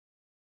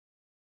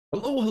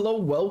Hello, hello,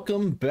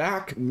 welcome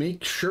back.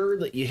 Make sure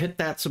that you hit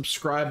that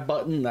subscribe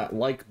button, that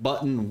like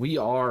button. We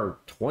are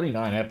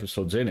 29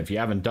 episodes in if you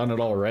haven't done it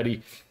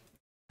already,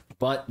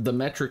 but the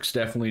metrics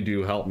definitely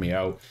do help me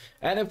out.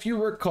 And if you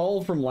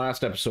recall from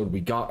last episode, we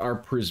got our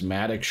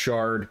prismatic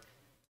shard.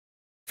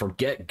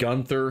 Forget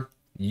Gunther.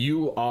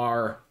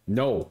 You're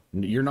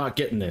not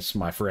getting this,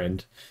 my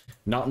friend.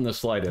 Not in the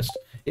slightest.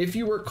 If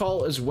you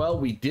recall as well,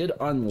 we did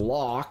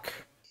unlock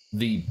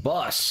the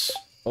bus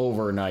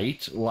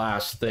overnight,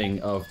 last thing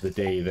of the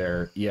day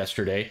there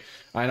yesterday.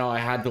 I know I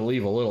had to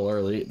leave a little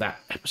early. That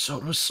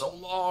episode was so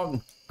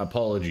long.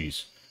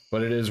 Apologies,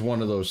 but it is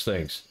one of those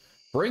things.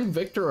 Bring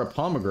Victor a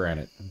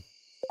pomegranate.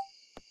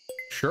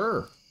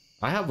 Sure,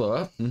 I have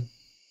a.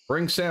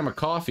 Bring Sam a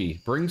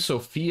coffee. Bring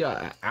Sophia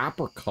an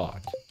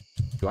apricot.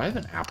 Do I have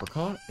an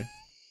apricot?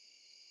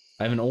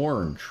 I have an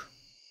orange.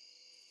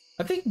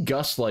 I think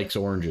Gus likes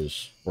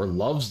oranges, or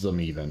loves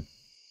them even.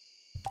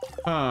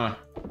 Huh.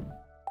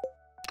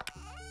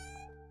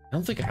 I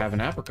don't think I have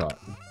an apricot.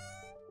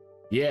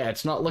 Yeah,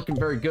 it's not looking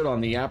very good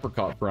on the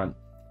apricot front.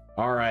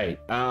 All right,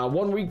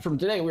 1 week from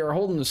today, we are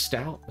holding the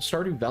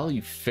Stardew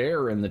Valley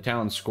Fair in the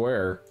town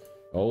square.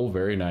 Oh,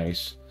 very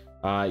nice.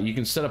 You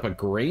can set up a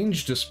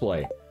Grange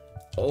display.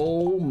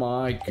 Oh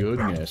my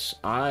goodness,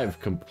 I've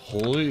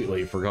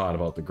completely forgot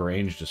about the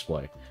Grange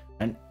display.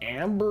 An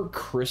amber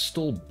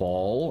crystal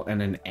ball and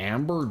an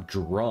amber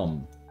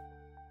drum.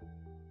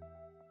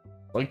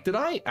 Like, did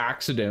I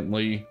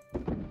accidentally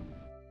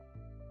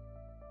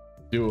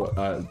do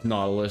a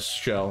Nautilus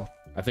shell?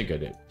 I think I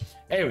did.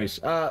 Anyways,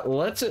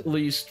 let's at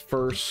least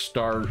first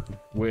start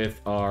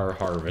with our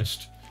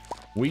harvest.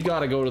 We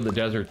gotta go to the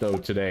desert though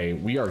today.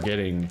 We are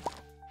getting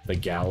the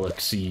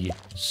Galaxy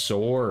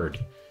Sword.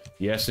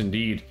 Yes,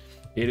 indeed.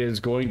 It is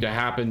going to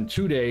happen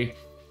today.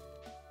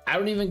 I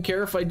don't even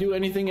care if I do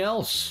anything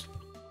else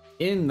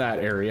in that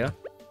area.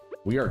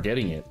 We are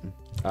getting it.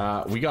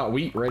 We got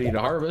wheat ready to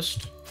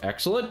harvest.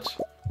 Excellent.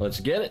 Let's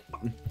get it.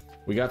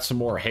 We got some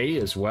more hay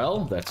as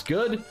well. That's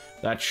good.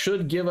 That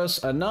should give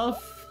us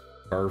enough.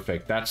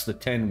 Perfect. That's the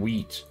 10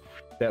 wheat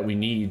that we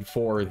need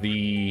for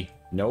the...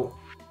 Nope,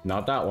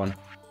 not that one.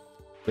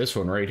 This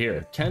one right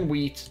here. 10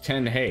 wheat,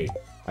 10 hay.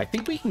 I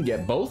think we can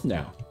get both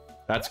now.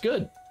 That's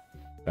good.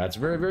 That's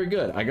very, very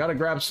good. I gotta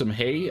grab some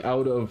hay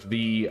out of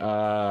the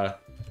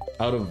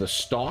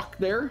stock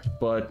there,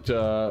 but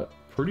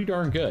pretty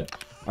darn good.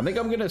 I think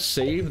I'm gonna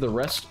save the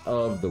rest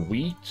of the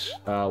wheat.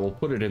 We'll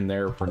put it in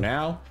there for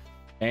now.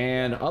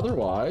 And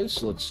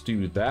otherwise, let's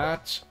do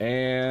that.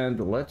 And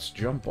let's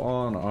jump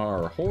on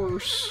our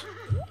horse.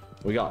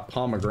 We got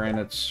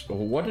pomegranates.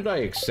 What did I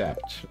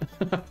accept?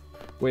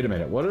 Wait a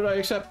minute. What did I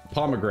accept?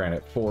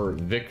 Pomegranate for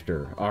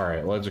Victor. All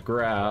right, let's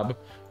grab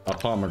a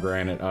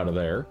pomegranate out of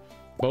there.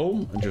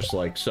 Boom, just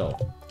like so.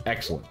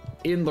 Excellent.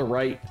 In the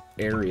right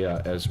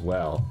area as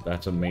well.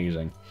 That's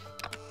amazing.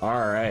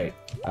 All right,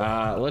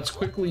 let's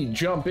quickly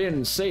jump in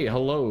and say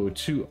hello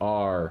to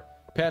our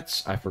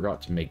pets. I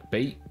forgot to make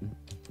bait.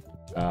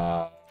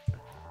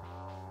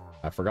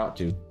 I forgot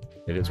to.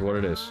 It is what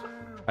it is.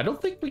 I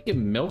don't think we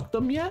can milk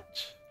them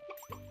yet.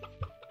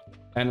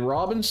 And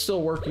Robin's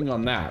still working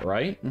on that,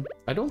 right?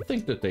 I don't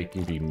think that they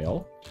can be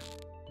milked.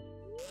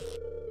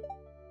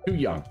 Too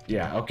young.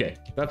 Yeah, okay.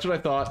 That's what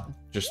I thought.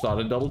 Just thought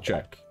I'd double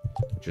check.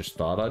 Just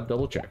thought I'd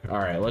double check. All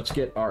right, let's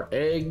get our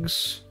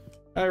eggs.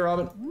 Hi,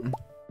 Robin.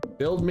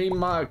 Build me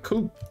my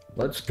coop.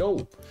 Let's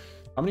go.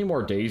 How many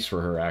more days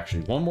for her,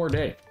 actually? One more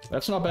day.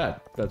 That's not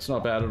bad. That's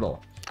not bad at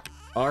all.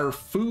 Our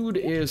food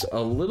is a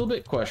little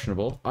bit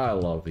questionable. I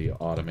love the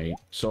automate.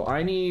 So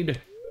I need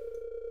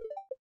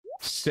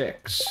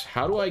 6.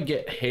 How do I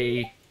get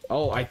hay?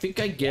 Oh, I think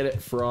I get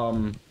it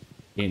from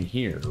in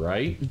here,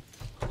 right?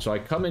 So I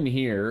come in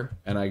here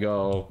and I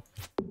go,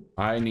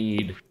 I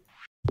need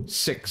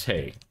 6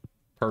 hay.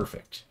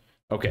 Perfect.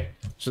 Okay,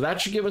 so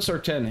that should give us our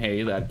 10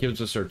 hay. That gives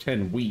us our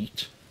 10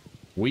 wheat.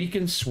 We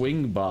can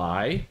swing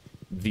by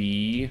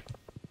the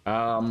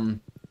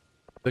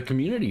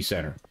community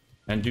center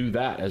and do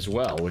that as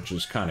well, which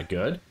is kind of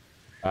good.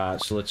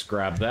 So let's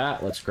grab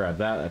that. Let's grab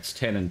that. That's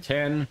 10 and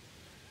 10.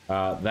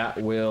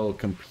 That will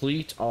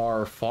complete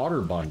our fodder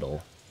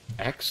bundle.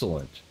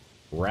 Excellent.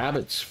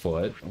 Rabbit's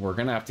foot. We're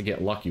going to have to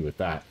get lucky with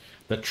that.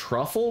 The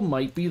truffle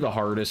might be the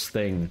hardest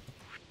thing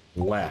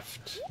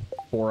left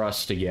for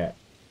us to get.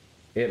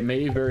 It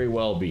may very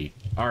well be.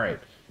 All right.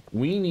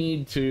 We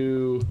need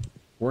to...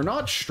 We're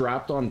not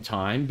strapped on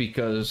time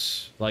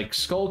because, like,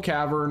 Skull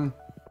Cavern...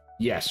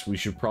 Yes, we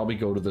should probably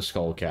go to the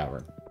Skull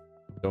Cavern.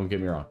 Don't get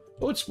me wrong.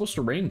 Oh, it's supposed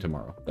to rain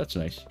tomorrow. That's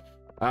nice.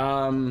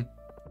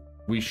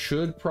 We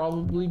should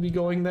probably be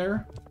going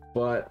there,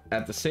 but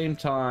at the same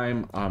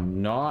time,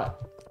 I'm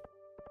not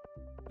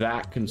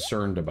that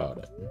concerned about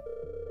it.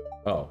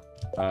 Oh,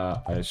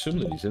 I assume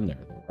that he's in there,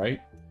 though,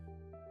 right?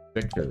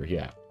 Victor,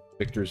 yeah.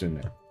 Victor's in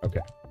there.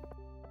 Okay.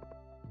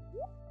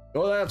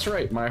 Oh, that's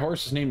right. My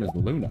horse's name is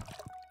Luna.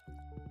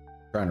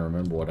 Trying to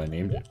remember what I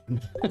named it.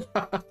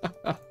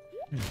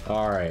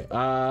 All right.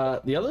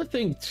 The other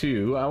thing,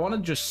 too, I want to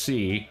just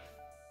see...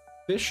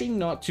 Fishing,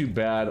 not too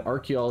bad.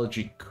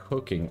 Archaeology,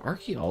 cooking.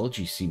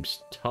 Archaeology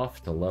seems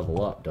tough to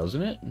level up,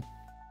 doesn't it?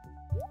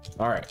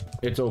 All right,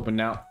 it's open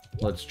now.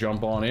 Let's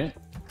jump on in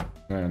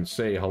and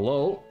say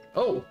hello.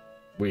 Oh,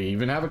 we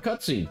even have a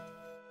cutscene.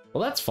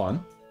 Well, that's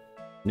fun.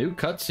 New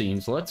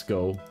cutscenes, let's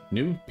go.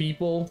 New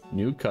people,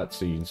 new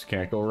cutscenes.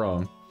 Can't go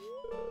wrong.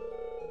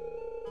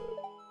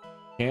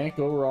 Can't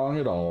go wrong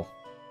at all.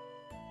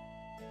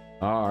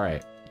 All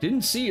right,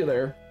 didn't see you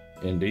there.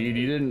 Indeed,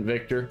 you didn't,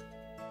 Victor.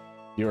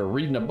 You were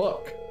reading a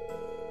book.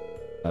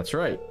 That's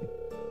right.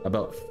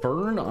 About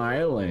Fern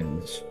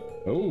Islands.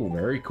 Oh,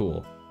 very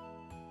cool.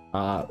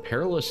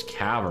 Perilous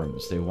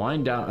caverns. They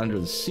wind down under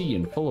the sea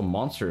and full of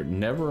monsters that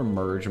never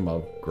emerge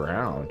above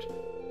ground.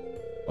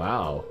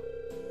 Wow.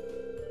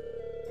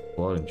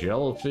 Blood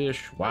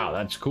jellyfish. Wow,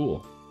 that's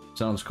cool.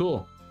 Sounds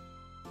cool.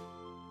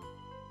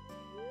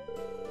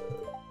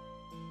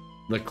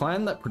 The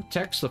clan that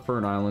protects the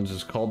Fern Islands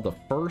is called the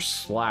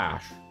First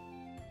Slash.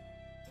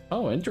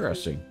 Oh,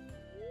 interesting.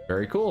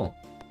 Very cool.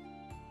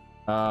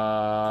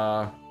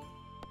 Have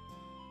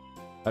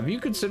you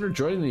considered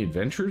joining the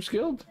Adventurers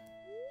Guild?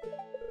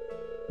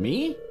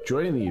 Me?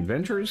 Joining the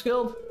Adventurers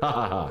Guild? Ha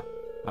ha ha.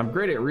 I'm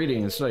great at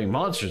reading and studying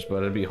monsters,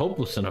 but I'd be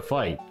hopeless in a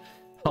fight.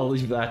 I'll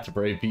leave that to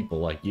brave people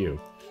like you.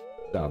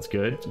 Sounds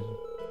good.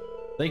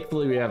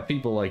 Thankfully, we have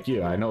people like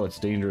you. I know it's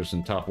dangerous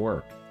and tough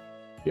work.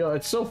 You know,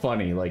 it's so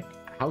funny. Like,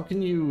 how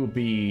can you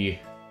be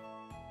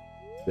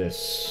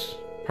this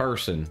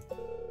person?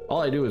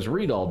 All I do is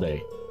read all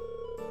day.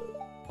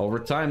 Over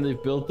time,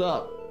 they've built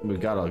up. We've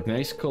got a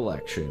nice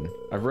collection.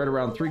 I've read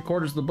around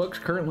 3/4 of the books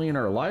currently in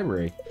our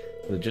library,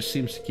 but it just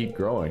seems to keep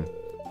growing.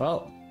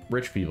 Well,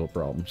 rich people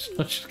problems.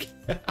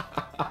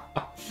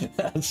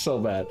 That's so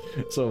bad.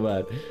 So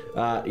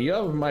bad. You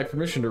have my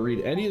permission to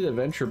read any of the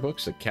adventure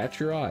books that catch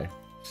your eye.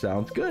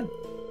 Sounds good.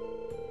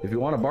 If you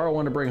want to borrow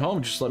one to bring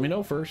home, just let me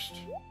know first.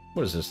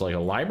 What is this, like a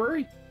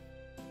library?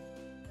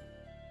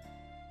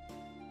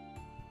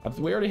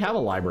 We already have a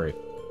library.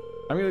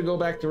 I'm going to go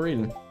back to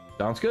reading.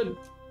 Sounds good.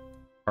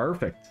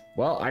 Perfect.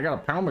 Well, I got a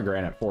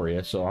pomegranate for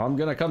you, so I'm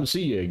going to come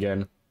see you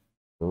again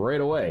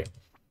right away.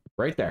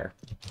 Right there.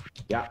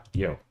 Yeah,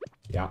 you.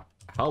 Yeah.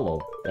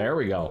 Hello. There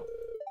we go.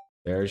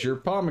 There's your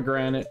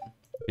pomegranate.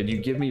 Did you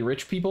give me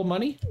rich people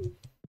money?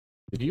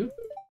 Did you?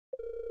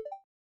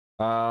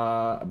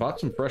 I bought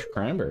some fresh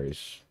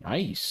cranberries.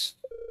 Nice.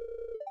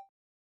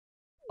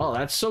 Oh,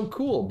 that's so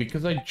cool,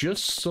 because I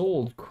just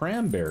sold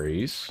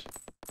cranberries.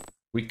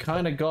 We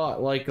kind of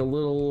got like a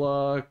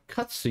little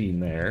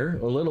cutscene there,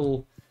 a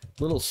little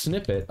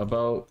snippet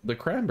about the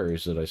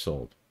cranberries that I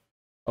sold.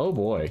 Oh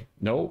boy.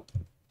 Nope.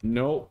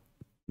 Nope.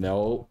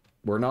 No.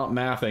 We're not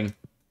mathing.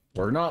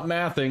 We're not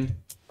mathing.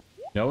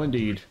 No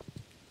indeed.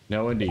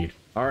 No indeed.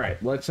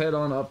 Alright, let's head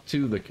on up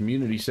to the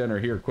community center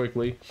here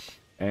quickly.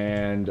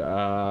 And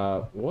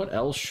what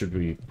else should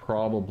we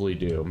probably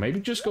do? Maybe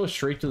just go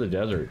straight to the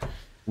desert.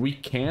 We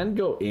can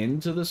go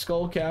into the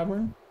Skull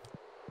Cavern.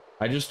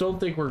 I just don't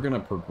think we're going to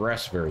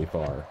progress very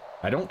far.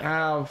 I don't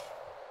have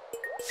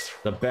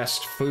the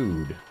best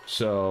food,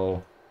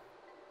 so,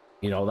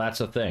 you know,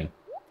 that's a thing.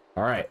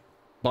 All right,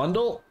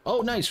 bundle.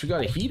 Oh, nice. We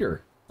got a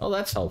heater. Oh,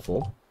 that's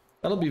helpful.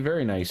 That'll be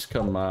very nice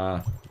come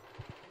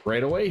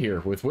right away here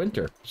with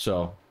winter.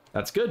 So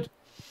that's good.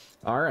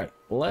 All right,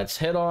 let's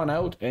head on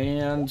out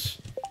and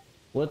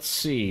let's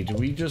see. Do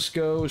we just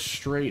go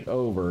straight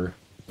over?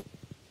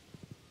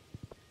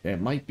 It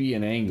might be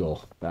an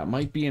angle. That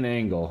might be an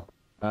angle.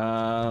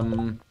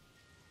 I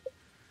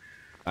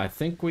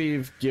think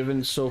we've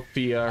given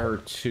Sophia her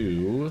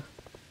 2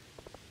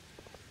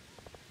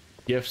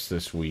 gifts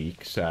this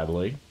week,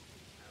 sadly.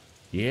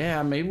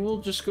 Yeah, maybe we'll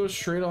just go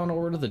straight on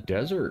over to the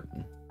desert.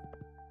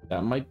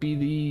 That might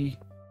be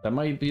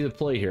the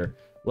play here.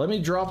 Let me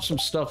drop some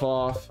stuff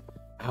off.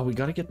 Oh, we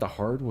gotta get the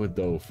hardwood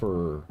though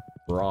for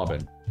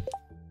Robin.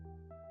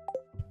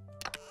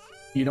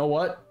 You know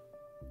what?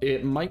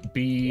 It might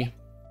be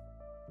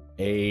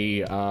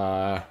a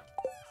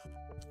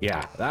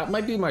yeah, that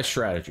might be my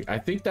strategy. I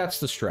think that's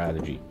the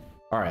strategy.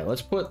 All right,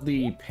 let's put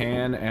the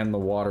pan and the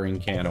watering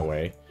can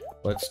away.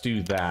 Let's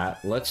do that.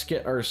 Let's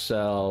get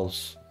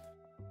ourselves...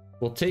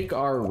 We'll take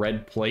our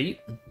red plate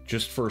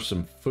just for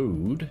some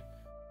food.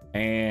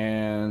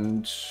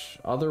 And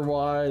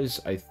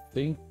otherwise, I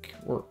think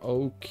we're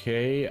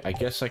okay. I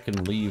guess I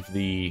can leave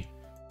the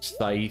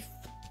scythe,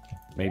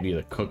 maybe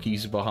the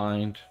cookies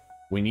behind.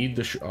 We need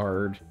the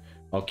shard.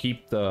 I'll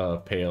keep the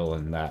pail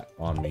and that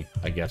on me,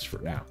 I guess,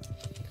 for now.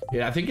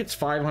 Yeah, I think it's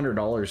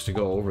 $500 to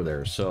go over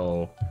there,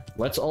 so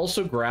let's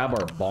also grab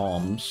our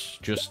bombs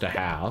just to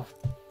have.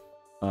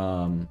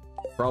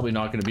 Probably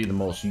not going to be the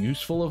most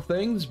useful of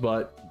things,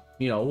 but,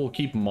 you know, we'll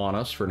keep them on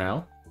us for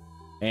now.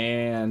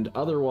 And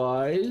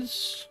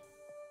otherwise,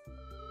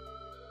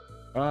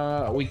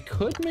 we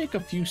could make a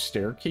few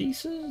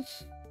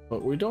staircases,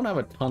 but we don't have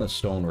a ton of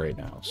stone right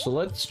now. So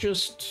let's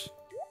just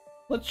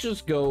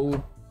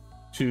go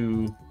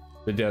to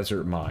the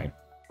desert mine.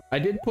 I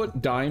did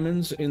put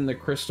diamonds in the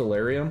crystal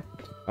area.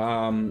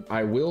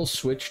 I will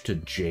switch to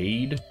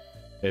jade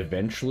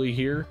eventually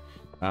here.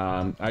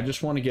 I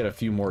just want to get a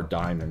few more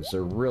diamonds.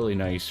 They're really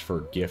nice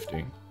for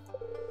gifting.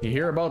 You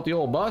hear about the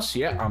old bus?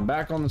 Yeah, I'm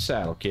back on the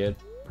saddle, kid.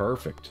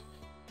 Perfect.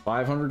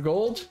 500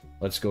 gold.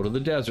 Let's go to the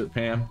desert,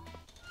 Pam.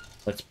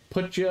 Let's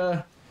put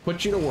you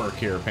to work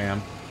here,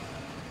 Pam.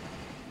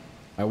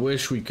 I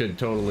wish we could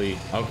totally...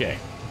 Okay.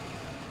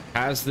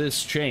 Has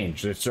this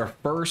changed? It's our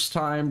first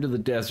time to the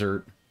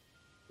desert.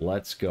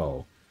 Let's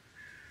go.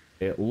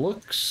 It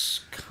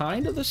looks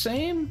kind of the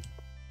same,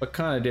 but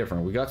kind of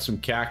different. We got some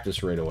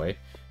cactus right away.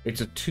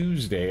 It's a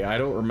Tuesday. I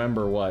don't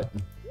remember what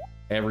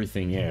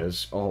everything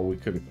is. Oh, we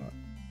could have got...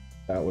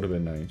 That would have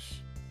been nice.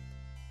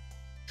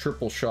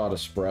 Triple shot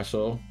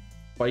espresso.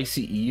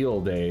 Spicy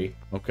eel day.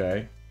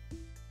 Okay.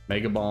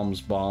 Mega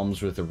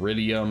bombs with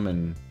iridium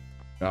and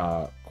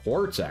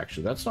quartz,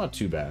 actually. That's not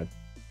too bad.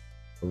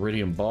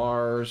 Iridium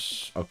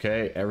bars.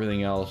 Okay.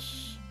 Everything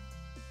else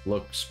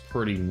looks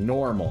pretty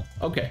normal.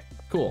 Okay.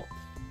 Cool.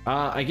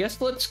 I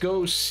guess let's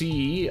go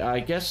see.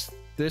 I guess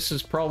this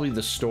is probably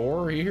the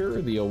store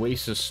here. The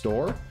Oasis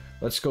store.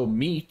 Let's go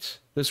meet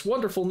this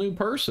wonderful new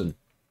person.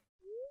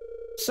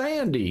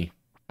 Sandy.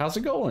 How's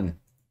it going?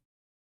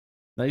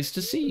 Nice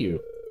to see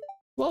you.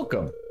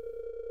 Welcome.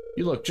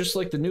 You look just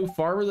like the new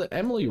farmer that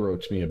Emily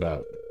wrote to me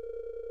about.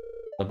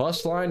 The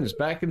bus line is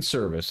back in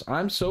service.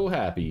 I'm so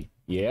happy.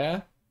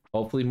 Yeah?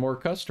 Hopefully more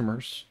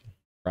customers.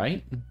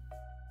 Right?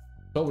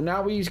 So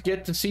now we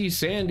get to see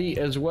Sandy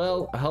as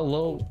well.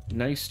 Hello.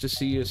 Nice to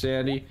see you,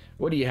 Sandy.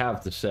 What do you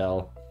have to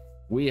sell?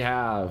 We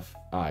have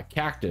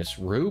cactus,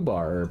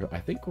 rhubarb. I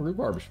think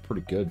rhubarb is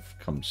pretty good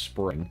come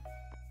spring.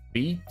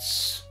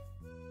 Beets,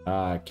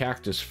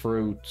 cactus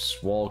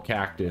fruits, wall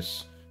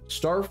cactus.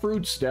 Star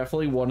fruit's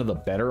definitely one of the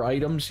better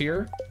items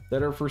here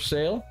that are for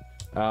sale.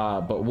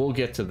 But we'll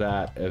get to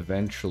that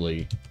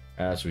eventually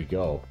as we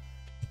go.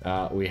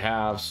 We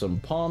have some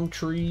palm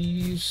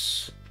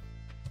trees.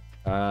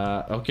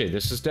 Okay,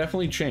 this has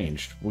definitely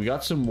changed. We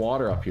got some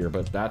water up here,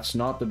 but that's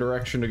not the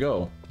direction to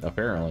go,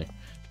 apparently.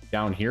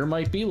 Down here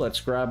might be.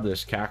 Let's grab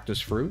this cactus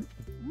fruit.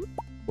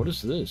 What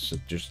is this?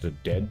 Just a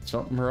dead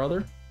something or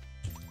other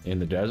in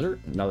the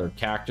desert? Another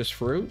cactus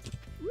fruit.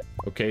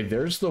 Okay,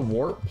 there's the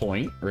warp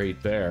point right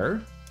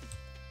there.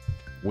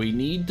 We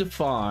need to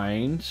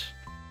find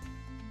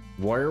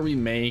where we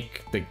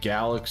make the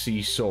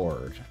galaxy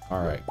sword.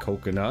 All right,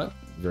 coconut.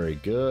 Very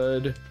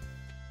good.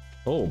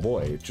 Oh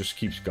boy, it just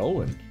keeps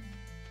going.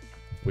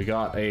 We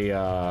got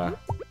a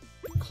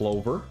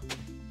clover.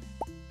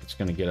 It's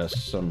gonna get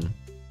us some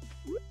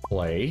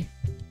clay.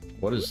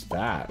 What is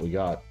that? We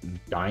got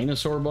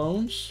dinosaur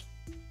bones.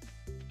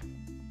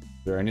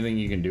 Is there anything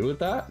you can do with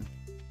that?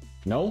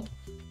 No?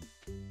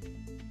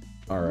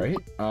 Alright.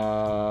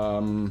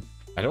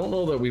 I don't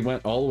know that we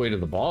went all the way to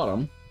the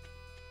bottom.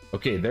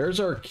 Okay, there's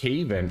our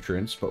cave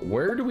entrance, but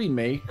where do we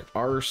make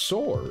our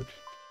sword?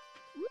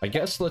 I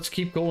guess let's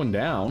keep going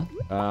down.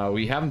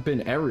 We haven't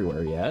been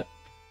everywhere yet.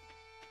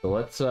 So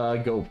let's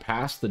go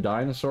past the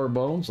dinosaur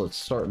bones. Let's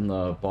start in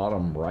the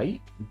bottom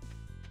right.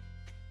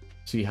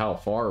 See how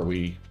far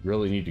we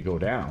really need to go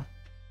down.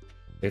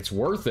 It's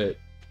worth it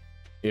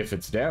if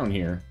it's down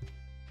here.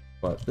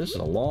 But this is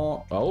a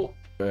long... Oh,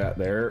 yeah,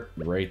 there,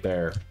 right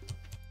there.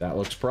 That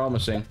looks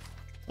promising.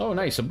 Oh,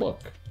 nice, a book.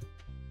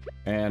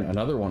 And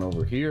another one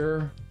over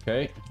here.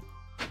 Okay.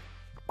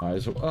 Might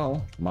as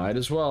well. Might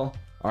as well.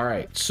 All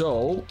right,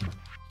 so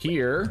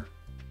here,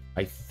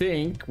 I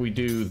think we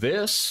do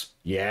this.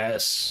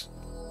 Yes.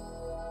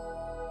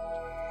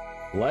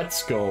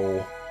 Let's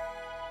go.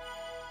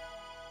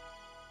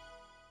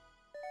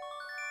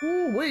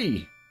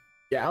 Ooh-wee.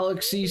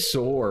 Galaxy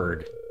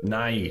sword.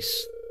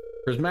 Nice.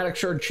 Prismatic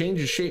shard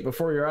changes shape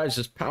before your eyes.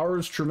 This power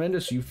is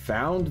tremendous. You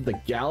found the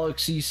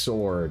galaxy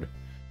sword.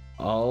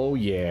 Oh,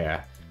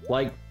 yeah.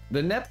 Like,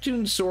 the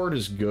Neptune sword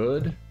is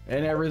good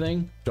and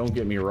everything. Don't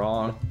get me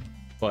wrong.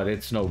 But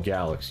it's no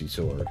galaxy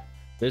sword.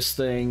 This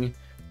thing,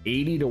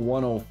 80 to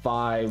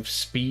 105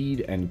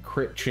 speed and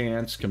crit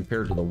chance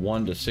compared to the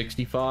 1 to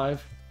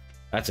 65.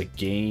 That's a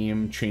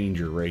game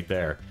changer right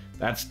there.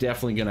 That's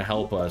definitely going to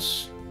help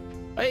us.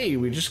 Hey,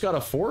 we just got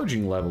a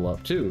foraging level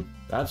up too.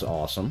 That's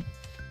awesome.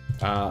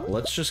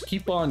 Let's just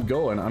keep on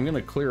going. I'm going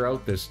to clear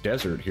out this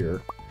desert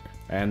here.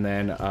 And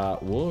then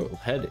we'll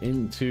head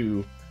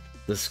into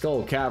the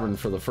Skull Cavern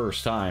for the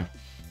first time.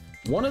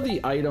 One of the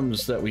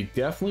items that we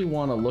definitely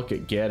want to look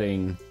at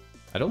getting,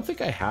 I don't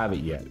think I have it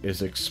yet,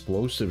 is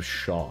explosive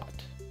shot.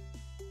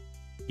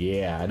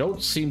 Yeah, I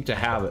don't seem to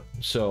have it.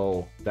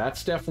 So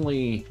that's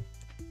definitely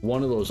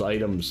one of those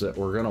items that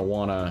we're going to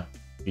want to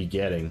be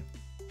getting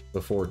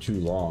before too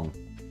long,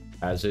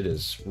 as it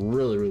is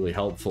really, really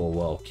helpful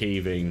while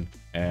caving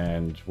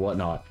and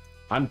whatnot.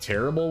 I'm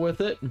terrible with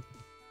it,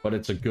 but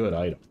it's a good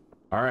item.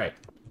 All right,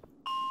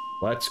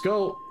 let's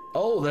go.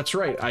 Oh, that's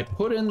right. I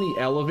put in the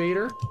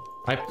elevator.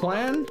 I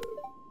plan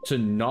to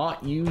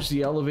not use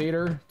the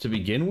elevator to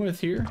begin with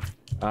here,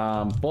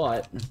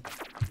 but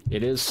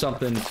it is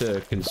something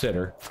to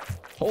consider.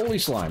 Holy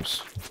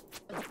slimes.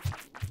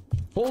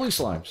 Holy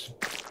slimes.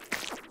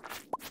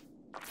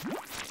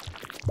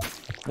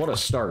 What a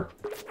start.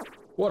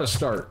 What a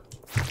start.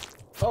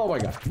 Oh my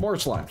god, more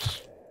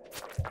slimes.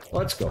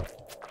 Let's go.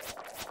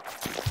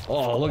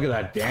 Oh, look at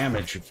that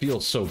damage. It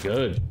feels so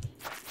good.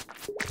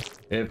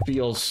 It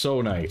feels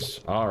so nice.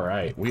 All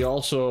right. We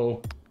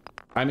also...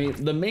 I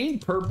mean, the main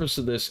purpose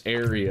of this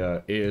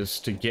area is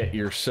to get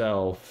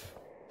yourself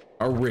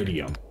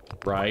iridium,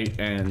 right?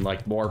 And,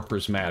 like, more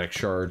prismatic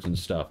shards and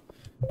stuff.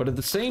 But at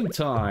the same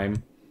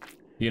time,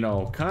 you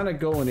know, kind of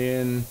going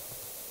in,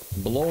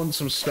 blowing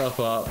some stuff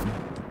up,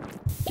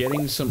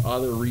 getting some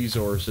other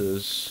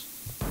resources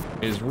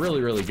is really,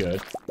 really good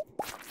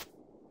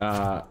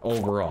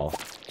overall.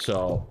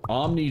 So,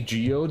 Omni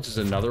Geodes is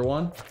another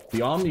one.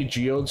 The Omni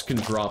Geodes can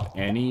drop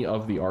any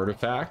of the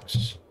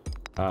artifacts.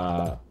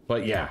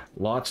 But yeah,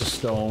 lots of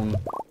stone,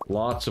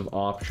 lots of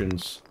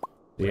options.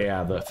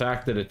 Yeah, the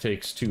fact that it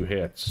takes 2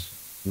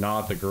 hits,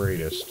 not the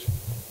greatest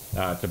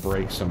to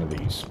break some of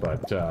these.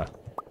 But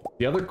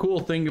the other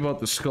cool thing about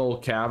the Skull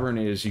Cavern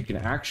is you can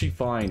actually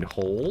find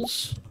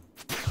holes.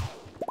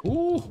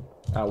 Ooh,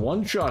 that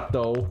one shot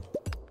though.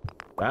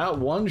 That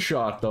one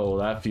shot though,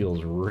 that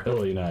feels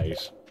really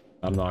nice.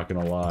 I'm not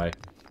gonna lie.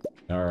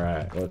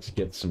 Alright, let's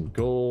get some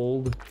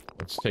gold.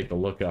 Let's take a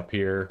look up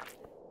here.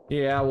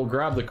 Yeah, we'll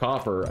grab the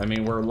copper. I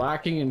mean, we're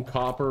lacking in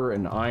copper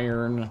and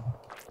iron,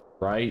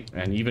 right?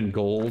 And even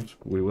gold.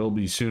 We will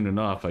be soon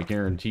enough, I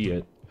guarantee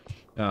it.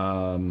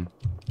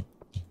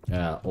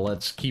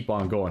 Let's keep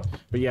on going.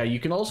 But yeah, you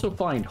can also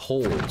find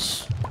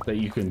holes that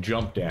you can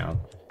jump down.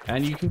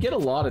 And you can get a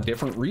lot of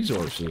different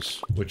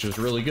resources, which is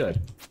really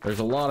good. There's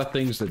a lot of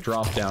things that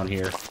drop down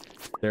here.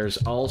 There's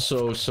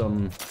also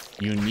some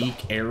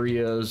unique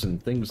areas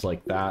and things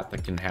like that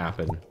that can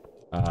happen.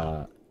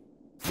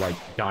 Like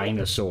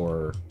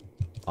dinosaur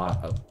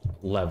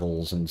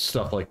levels and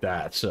stuff like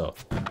that. So,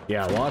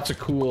 yeah, lots of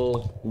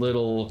cool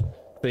little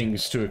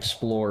things to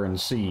explore and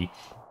see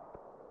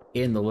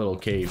in the little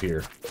cave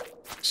here.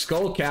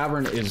 Skull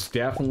Cavern is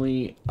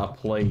definitely a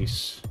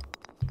place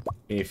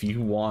if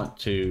you want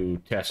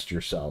to test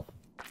yourself.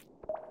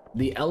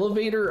 The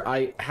elevator,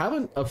 I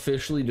haven't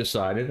officially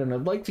decided, and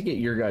I'd like to get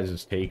your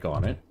guys' take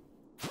on it,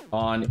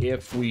 on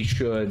if we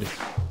should,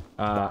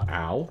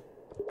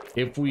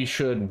 if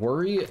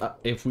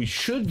we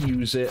should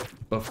use it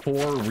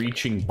before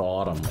reaching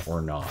bottom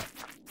or not.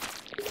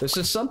 This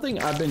is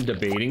something I've been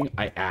debating.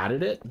 I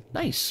added it.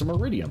 Nice, some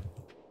iridium.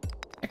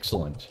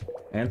 Excellent.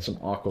 And some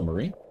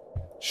aquamarine.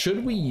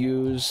 Should we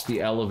use the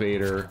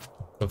elevator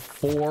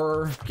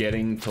before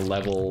getting to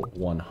level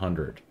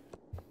 100?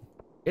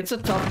 It's a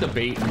tough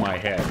debate in my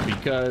head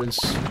because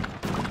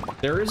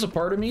there is a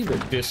part of me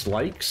that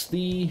dislikes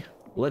the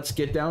let's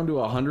get down to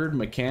 100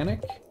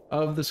 mechanic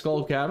of the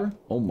Skull Cavern.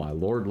 Oh my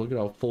lord, look at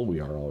how full we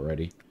are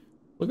already.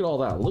 Look at all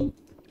that loot.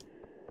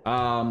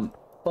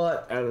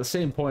 But at the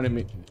same point, I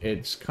mean,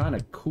 it's kind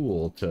of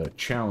cool to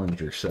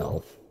challenge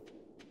yourself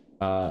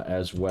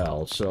as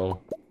well. So,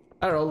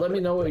 I don't know, let me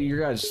know what your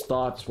guys'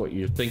 thoughts, what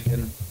you're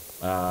thinking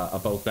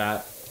about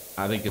that.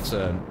 I think it's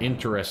an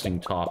interesting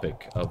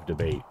topic of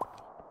debate,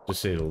 to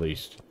say the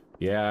least.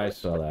 Yeah, I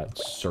saw that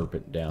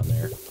serpent down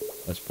there.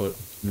 Let's put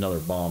another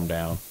bomb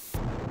down.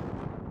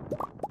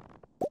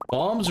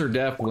 Bombs are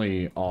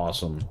definitely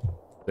awesome.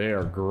 They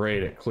are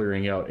great at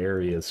clearing out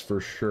areas for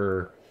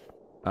sure.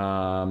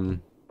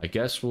 I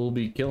guess we'll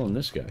be killing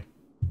this guy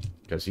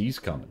because he's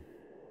coming.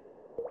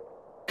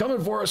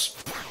 Coming for us.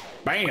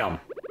 Bam.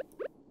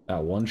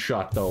 That one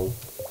shot though.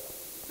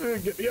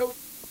 Get me out.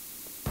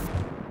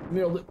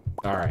 Nailed it.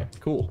 All right,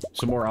 cool.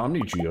 Some more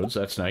Omni Geodes.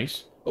 That's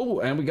nice. Oh,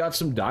 and we got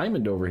some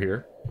diamond over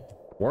here.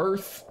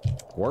 Worth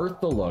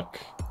the look.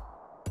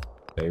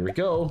 There we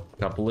go.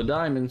 Couple of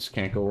diamonds.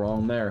 Can't go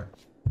wrong there.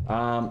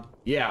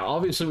 Yeah,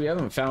 obviously we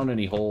haven't found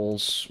any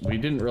holes. We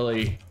didn't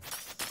really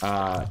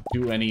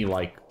do any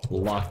like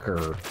luck,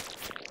 or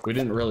we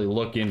didn't really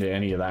look into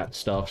any of that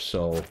stuff,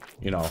 so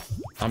you know,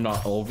 I'm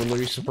not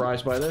overly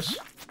surprised by this.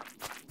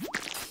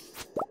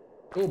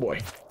 Oh boy,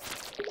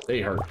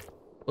 they hurt.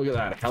 Look at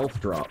that health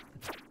drop.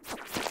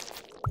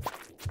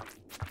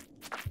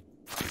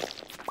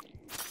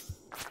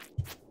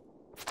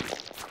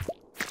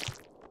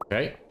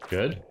 Okay,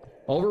 good.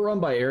 Overrun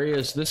by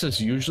areas. This is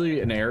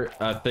usually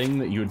a thing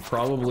that you would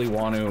probably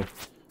want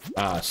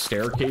to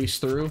staircase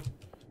through,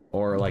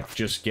 or like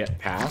just get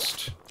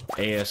past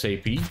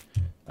ASAP.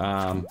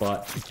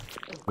 But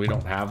we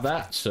don't have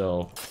that,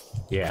 so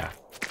yeah.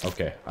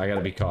 Okay, I gotta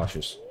be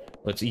cautious.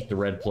 Let's eat the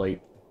red plate.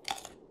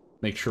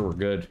 Make sure we're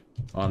good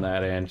on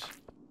that end.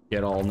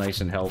 Get all nice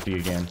and healthy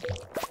again.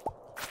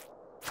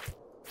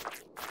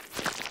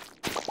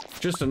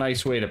 Just a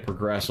nice way to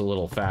progress a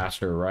little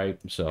faster, right?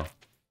 So.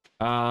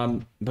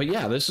 But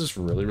yeah, this is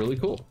really, really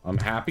cool. I'm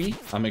happy.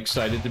 I'm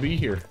excited to be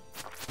here.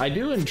 I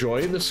do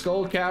enjoy the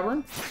Skull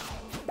Cavern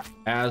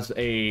as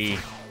a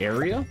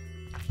area.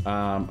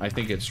 I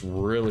think it's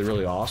really,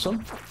 really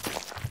awesome.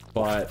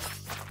 But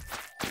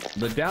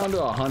the down to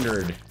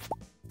 100,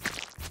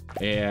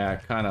 yeah,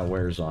 kind of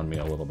wears on me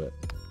a little bit.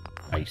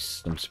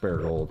 Nice, some spare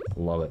gold.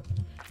 Love it.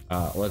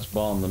 Let's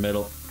bomb the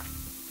middle.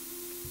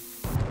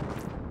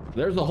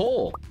 There's a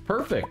hole.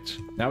 Perfect.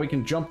 Now we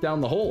can jump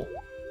down the hole.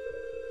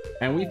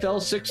 And we fell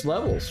 6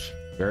 levels.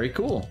 Very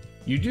cool.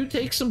 You do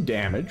take some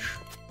damage.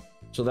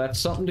 So that's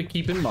something to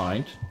keep in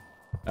mind.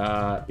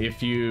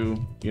 If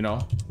you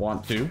know,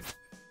 want to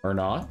or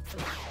not.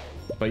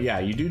 But yeah,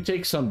 you do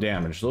take some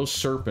damage. Those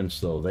serpents,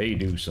 though, they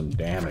do some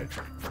damage.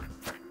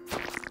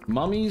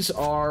 Mummies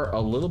are a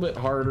little bit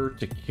harder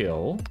to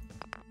kill,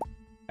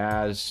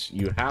 as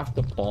you have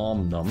to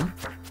bomb them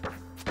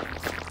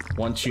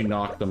once you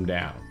knock them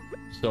down.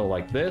 So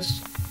like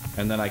this,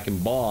 and then I can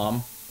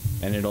bomb,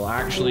 and it'll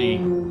actually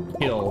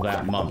kill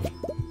that mummy.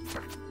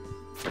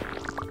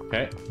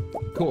 Okay,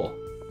 cool,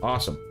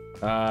 awesome.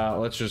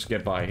 Let's just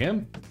get by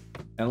him,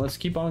 and let's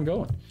keep on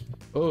going.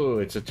 Oh,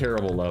 it's a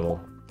terrible level.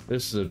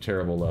 This is a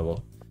terrible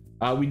level.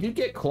 We did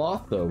get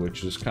cloth, though,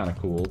 which is kind of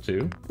cool,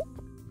 too.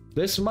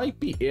 This might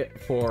be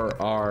it for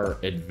our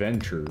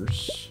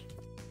adventures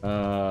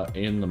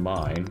in the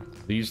mine.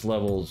 These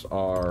levels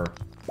are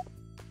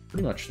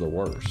pretty much the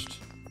worst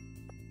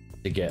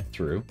to get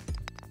through.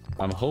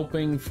 I'm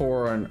hoping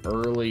for an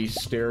early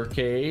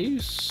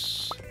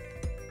staircase.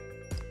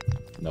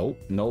 Nope,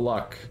 no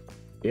luck.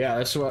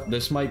 Yeah,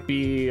 this might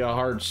be a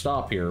hard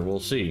stop here. We'll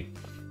see.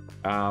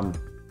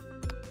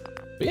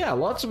 But yeah,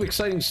 lots of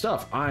exciting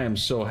stuff. I am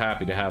so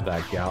happy to have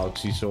that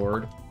galaxy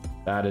sword.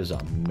 That is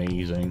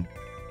amazing.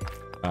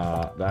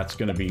 That's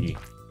gonna be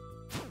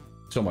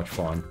so much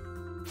fun.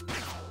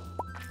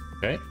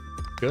 Okay,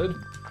 good.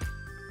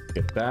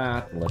 Get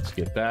that. Let's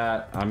get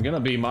that. I'm gonna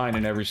be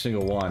mining every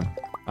single one.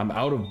 I'm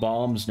out of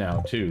bombs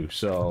now too,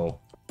 so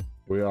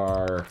we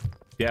are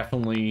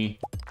definitely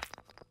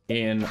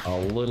in a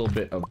little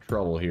bit of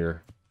trouble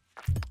here.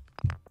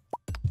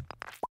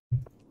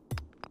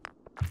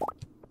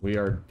 We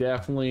are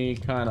definitely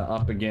kind of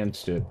up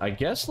against it. I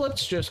guess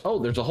let's just... Oh,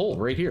 there's a hole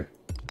right here.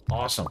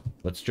 Awesome.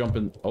 Let's jump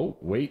in. Oh,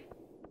 wait.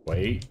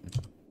 Wait.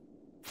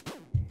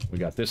 We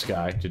got this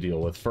guy to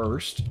deal with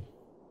first.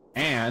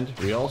 And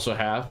we also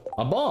have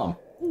a bomb.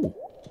 Ooh.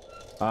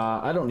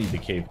 I don't need the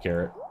cave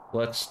carrot.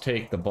 Let's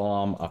take the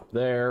bomb up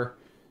there.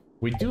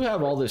 We do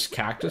have all this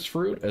cactus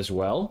fruit as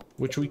well,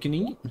 which we can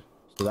eat.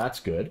 So that's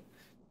good.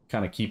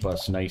 Kind of keep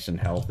us nice and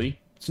healthy.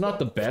 It's not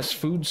the best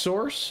food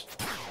source,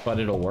 but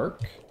it'll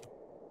work.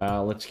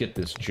 Let's get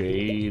this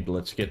jade.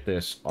 Let's get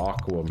this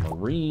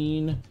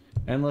aquamarine.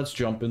 And let's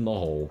jump in the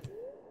hole.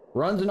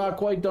 Run's not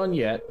quite done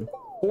yet.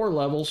 4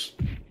 levels.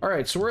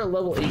 Alright, so we're at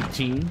level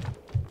 18.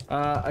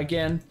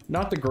 Again,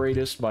 not the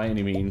greatest by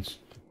any means.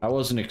 I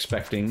wasn't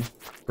expecting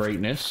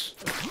greatness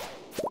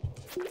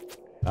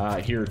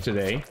here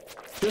today.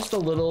 Just a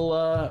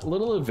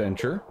little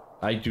adventure.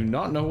 I do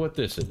not know what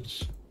this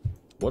is.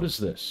 What is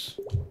this?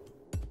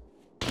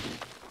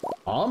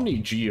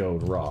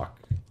 Omni-geode rock.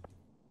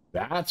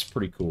 That's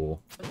pretty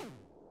cool.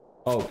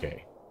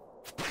 Okay.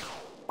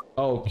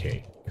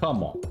 Okay,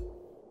 come on.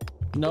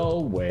 No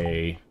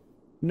way.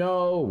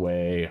 No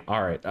way.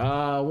 Alright,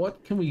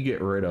 what can we get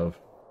rid of?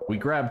 We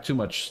grabbed too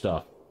much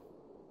stuff.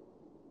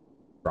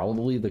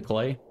 Probably the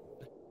clay?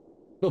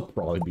 It'll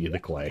probably be the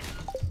clay.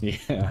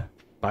 Yeah.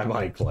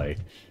 Bye-bye, clay.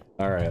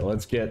 Alright,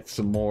 let's get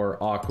some more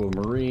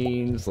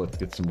aquamarines. Let's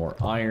get some more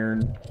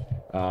iron.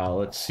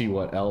 Let's see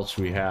what else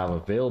we have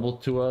available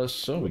to us.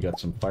 So we got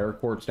some fire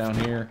quartz down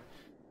here.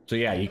 So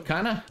yeah, you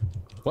kind of...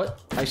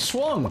 What? I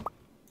swung!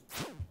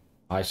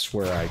 I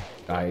swear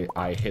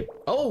I hit...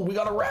 Oh, we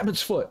got a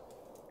rabbit's foot!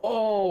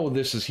 Oh,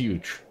 this is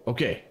huge.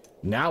 Okay,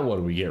 now what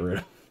do we get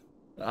rid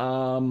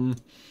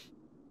of?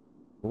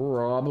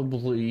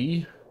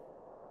 Probably...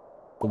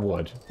 the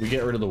wood. We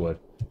get rid of the wood.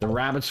 The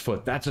rabbit's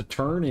foot. That's a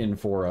turn-in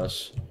for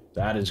us.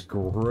 That is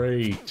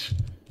great.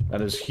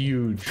 That is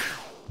huge.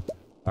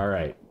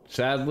 Alright.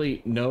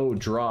 Sadly, no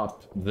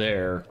drop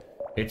there.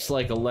 It's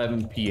like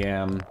 11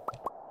 p.m.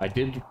 I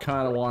did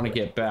kind of want to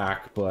get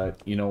back, but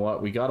you know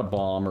what? We got a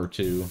bomb or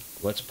two.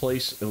 Let's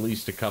place at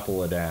least a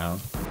couple of down.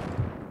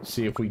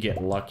 See if we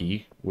get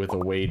lucky with a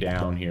way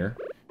down here.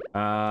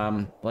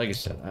 Like I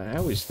said, I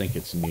always think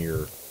it's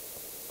near.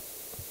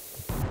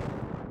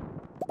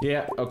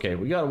 Yeah, okay,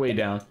 we got a way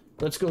down.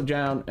 Let's go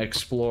down,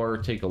 explore,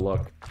 take a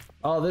look.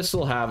 Oh, this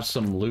will have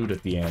some loot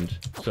at the end,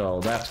 so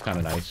that's kind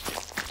of nice.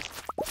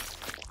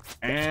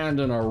 And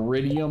an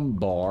iridium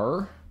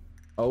bar.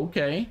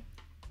 Okay.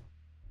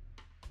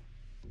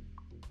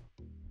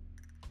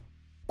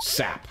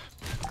 Sap.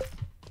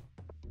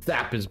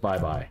 Sap is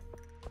bye-bye.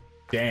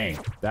 Dang,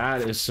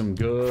 that is some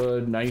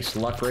good, nice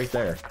luck right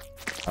there.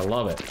 I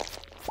love it.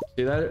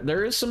 See,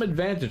 there is some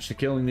advantage to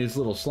killing these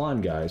little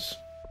slime guys,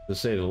 to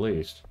say the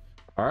least.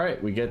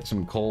 Alright, we get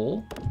some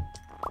coal.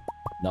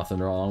 Nothing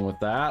wrong with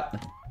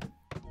that.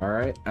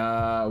 Alright,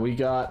 we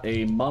got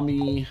a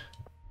mummy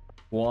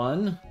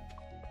one.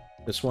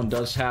 This one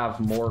does have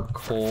more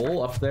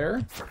coal up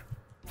there.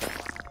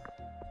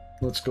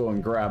 Let's go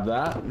and grab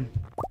that.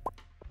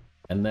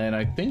 And then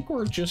I think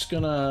we're just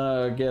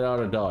gonna get out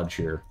of Dodge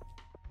here.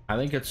 I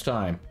think it's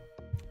time.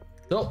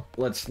 So,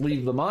 let's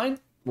leave the mine.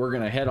 We're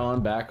gonna head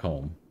on back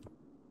home.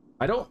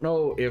 I don't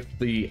know if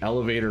the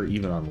elevator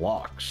even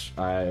unlocks.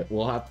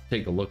 We'll have to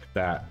take a look at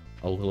that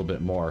a little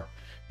bit more.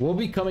 We'll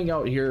be coming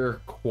out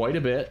here quite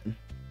a bit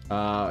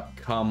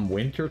come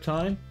winter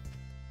time,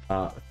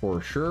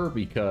 for sure,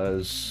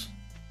 because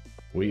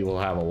we will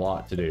have a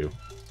lot to do.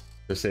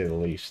 to say the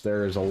least.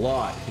 There is a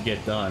lot to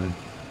get done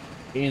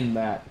in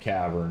that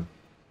cavern.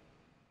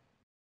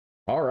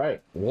 All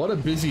right, what a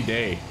busy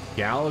day.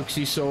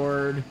 Galaxy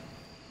Sword.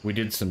 We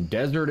did some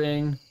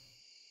deserting.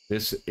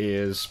 This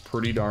is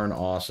pretty darn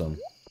awesome.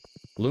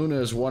 Luna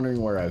is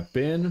wondering where I've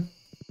been.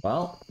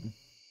 Well,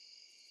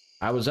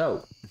 I was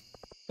out.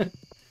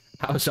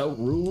 I was out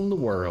ruling the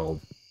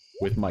world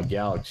with my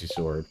Galaxy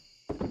Sword.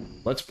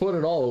 Let's put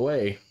it all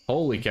away.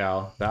 Holy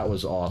cow, that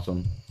was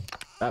awesome.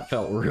 That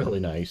felt really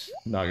nice,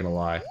 not gonna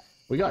lie.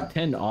 We got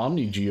 10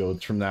 Omni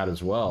Geodes from that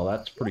as well.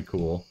 That's pretty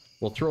cool.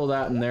 We'll throw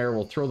that in there.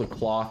 We'll throw the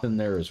cloth in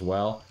there as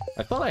well.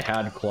 I thought I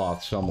had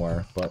cloth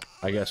somewhere, but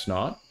I guess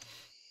not.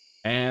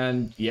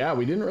 And yeah,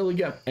 we didn't really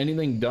get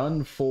anything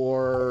done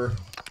for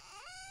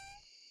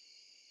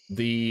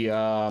the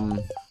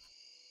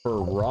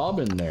for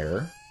Robin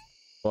there,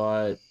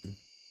 but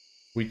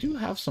we do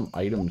have some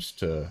items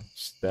to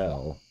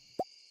sell.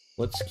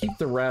 Let's keep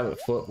the rabbit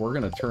foot. We're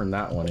gonna turn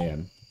that one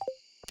in.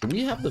 Do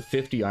we have the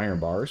 50 iron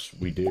bars?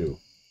 We do.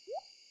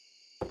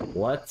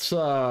 Let's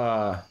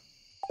go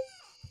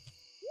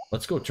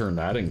turn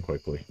that in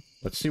quickly.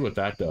 Let's see what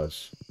that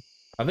does.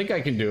 I think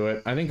I can do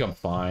it. I think I'm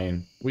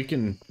fine. We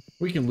can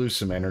lose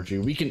some energy.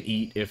 We can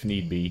eat if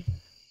need be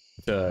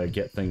to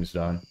get things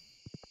done.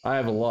 I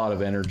have a lot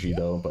of energy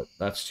though, but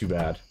that's too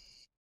bad.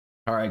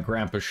 All right,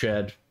 Grandpa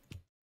Shed.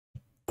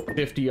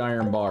 50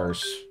 iron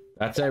bars.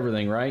 That's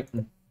everything, right?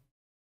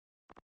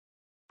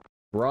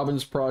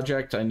 Robin's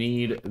project, I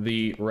need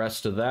the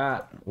rest of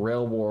that.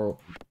 Railroad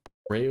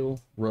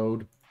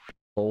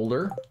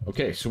folder.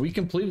 Okay, so we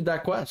completed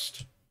that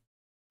quest.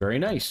 Very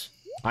nice.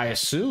 I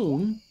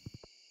assume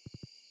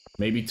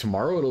maybe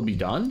tomorrow it'll be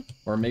done,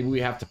 or maybe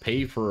we have to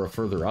pay for a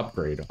further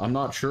upgrade. I'm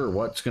not sure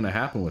what's going to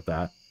happen with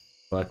that,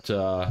 but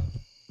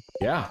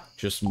yeah,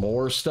 just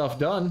more stuff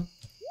done.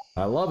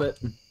 I love it.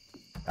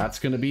 That's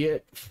going to be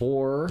it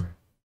for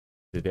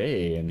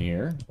today in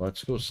here.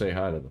 Let's go say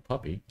hi to the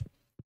puppy.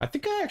 I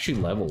think I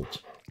actually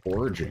leveled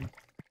foraging,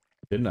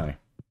 didn't I?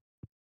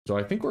 So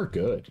I think we're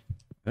good.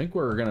 I think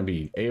we're going to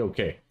be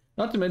a-okay.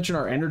 Not to mention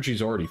our energy's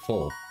already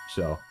full.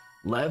 So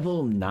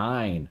level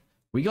 9.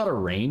 We got a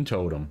rain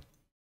totem.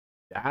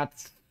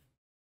 That's...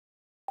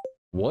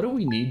 What do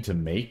we need to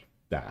make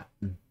that?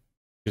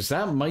 Because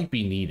that might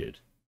be needed.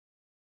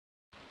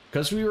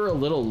 Because we were a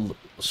little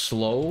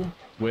slow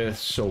with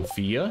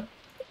Sophia,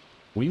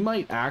 we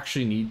might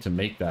actually need to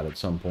make that at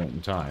some point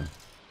in time.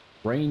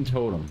 Rain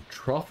totem,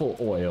 truffle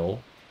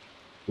oil.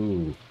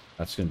 Ooh,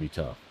 that's going to be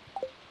tough.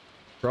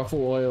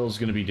 Truffle oil is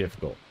going to be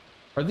difficult.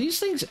 Are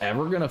these things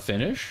ever going to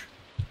finish?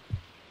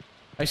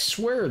 I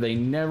swear they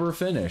never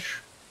finish.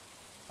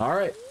 All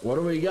right, what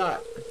do we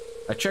got?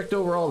 I checked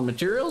over all the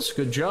materials.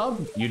 Good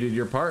job. You did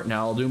your part.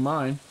 Now I'll do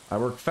mine. I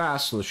work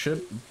fast, so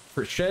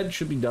the shed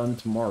should be done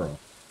tomorrow.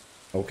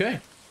 Okay,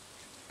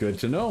 good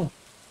to know.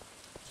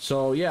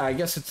 So yeah, I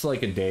guess it's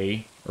like a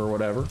day or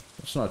whatever.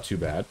 It's not too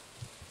bad.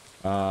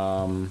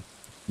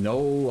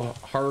 No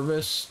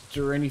harvest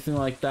or anything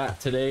like that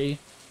today.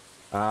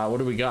 What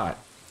do we got?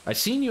 I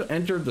seen you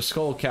entered the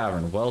Skull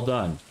Cavern. Well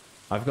done.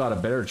 I've got a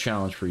better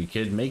challenge for you,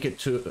 kid. Make it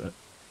to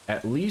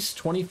at least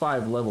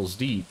 25 levels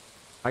deep.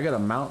 I got a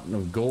mountain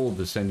of gold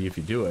to send you if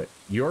you do it.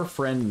 Your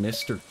friend,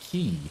 Mr.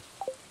 Key.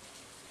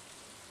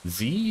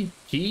 Z?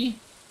 Key?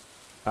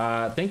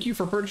 Thank you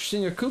for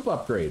purchasing a coop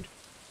upgrade.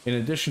 In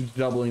addition to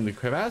doubling the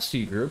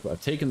capacity group,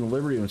 I've taken the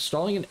liberty of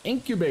installing an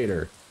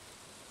incubator.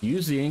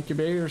 Use the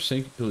incubator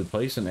to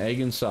place an egg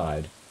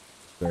inside.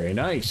 Very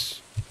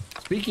nice.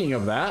 Speaking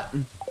of that,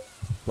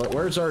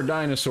 where's our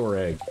dinosaur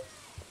egg?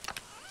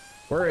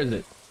 Where is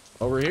it?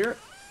 Over here?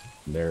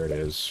 There it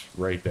is,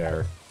 right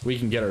there. We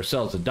can get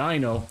ourselves a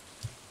dino.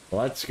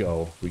 Let's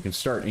go. We can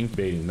start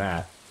incubating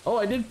that. Oh,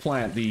 I did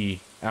plant the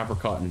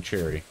apricot and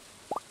cherry.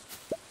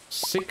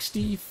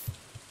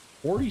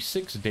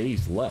 46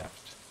 days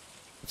left.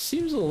 It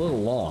seems a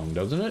little long,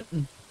 doesn't it?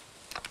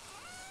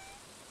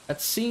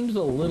 That seems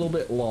a little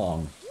bit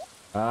long.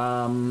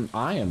 I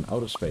am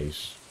out of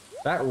space.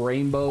 That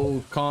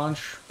rainbow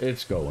conch,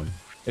 it's going.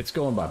 It's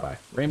going bye-bye.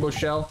 Rainbow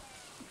shell,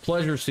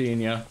 pleasure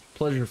seeing ya.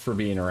 Pleasure for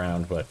being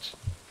around, but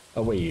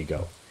away you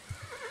go.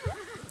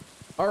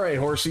 Alright,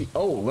 horsey.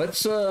 Oh,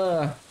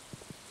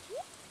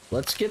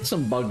 let's get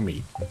some bug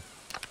meat.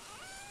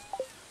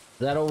 Is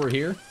that over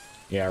here?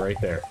 Yeah, right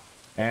there.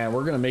 And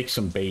we're gonna make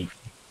some bait.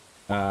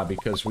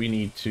 Because we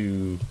need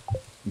to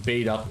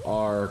bait up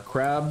our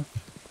crab.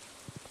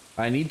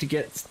 I need to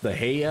get the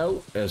hay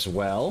out as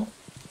well.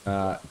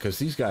 Because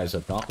these guys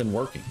have not been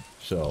working.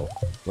 So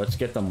let's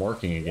get them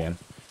working again.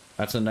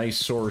 That's a nice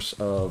source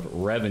of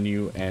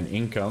revenue and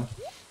income.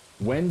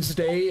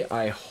 Wednesday,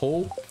 I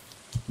hope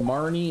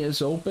Marnie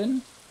is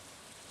open.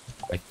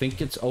 I think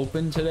it's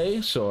open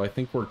today, so I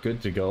think we're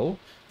good to go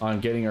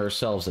on getting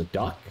ourselves a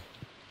duck.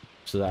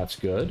 So that's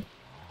good.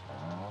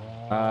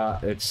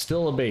 It's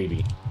still a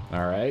baby.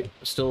 Alright,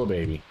 still a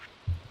baby.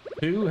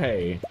 2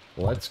 hay.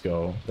 Let's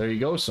go. There you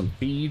go, some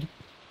feed.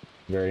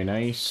 Very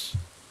nice.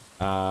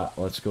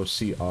 Let's go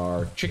see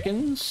our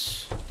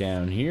chickens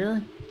down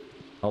here.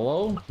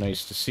 Hello,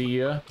 nice to see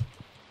ya.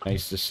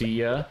 Nice to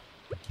see ya.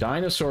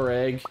 Dinosaur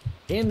egg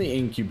in the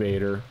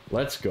incubator.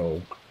 Let's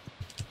go.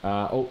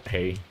 Oh,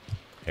 hey.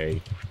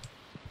 Hey.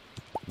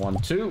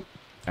 1, 2.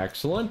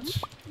 Excellent.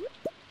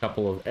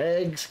 Couple of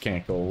eggs.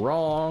 Can't go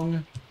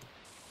wrong.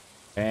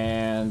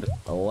 And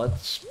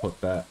let's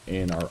put that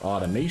in our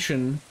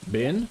automation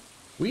bin.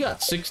 We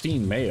got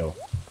 16 mayo.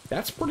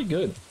 That's pretty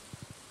good.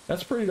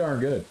 That's pretty darn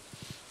good.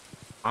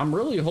 I'm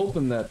really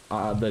hoping that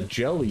the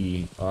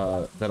jelly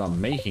that I'm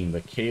making,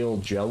 the kale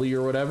jelly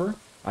or whatever,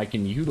 I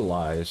can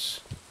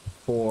utilize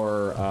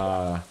for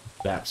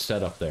that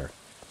setup there.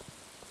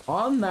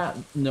 On that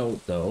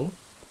note, though,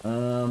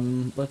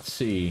 let's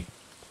see.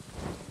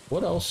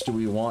 What else do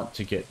we want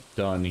to get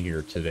done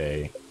here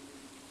today?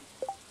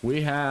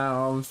 We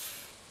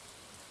have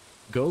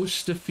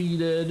ghost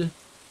defeated.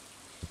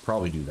 Could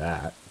probably do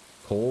that.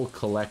 Coal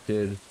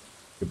collected.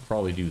 Could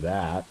probably do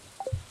that.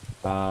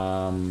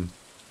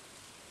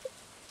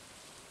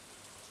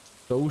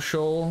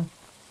 Social.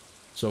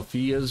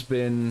 Sophia's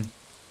been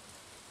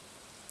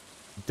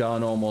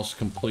done almost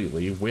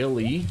completely.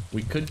 Willy.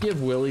 We could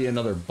give Willy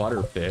another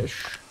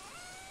butterfish.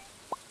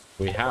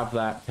 We have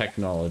that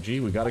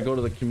technology. We got to go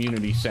to the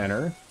community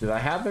center. Did I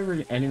have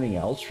anything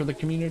else for the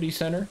community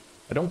center?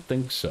 I don't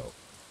think so.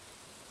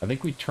 I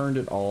think we turned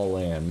it all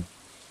in.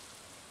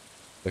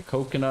 The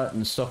coconut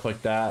and stuff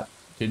like that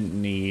didn't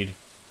need.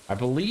 I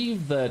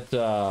believe that,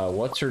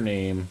 what's her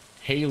name?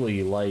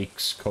 Haley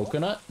likes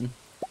coconut.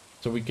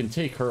 So we can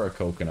take her a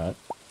coconut.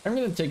 I'm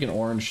going to take an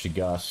orange to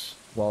Gus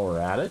while we're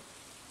at it.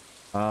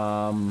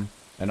 And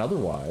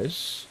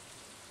otherwise,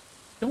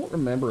 I don't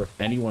remember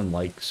if anyone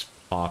likes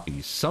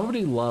poppies.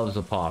 Somebody loves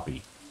a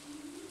poppy.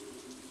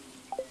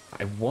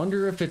 I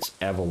wonder if it's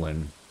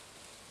Evelyn.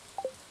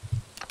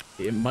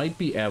 It might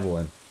be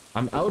Evelyn.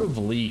 I'm out of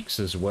leeks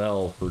as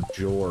well for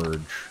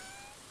George.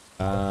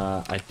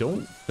 I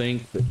don't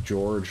think that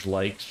George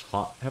likes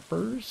hot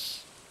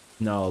peppers.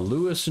 No,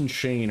 Lewis and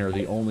Shane are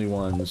the only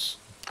ones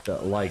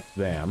that like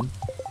them.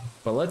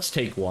 But let's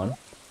take one.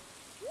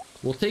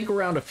 We'll take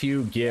around a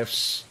few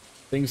gifts,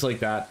 things like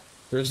that.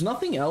 There's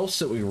nothing else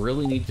that we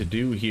really need to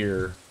do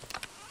here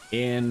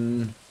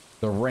in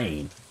the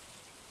rain.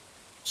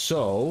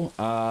 So,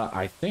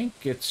 I think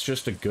it's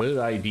just a good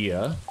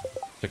idea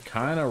to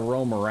kind of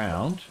roam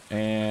around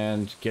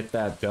and get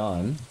that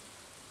done.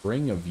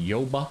 Ring of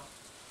Yoba.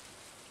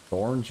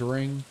 Thorns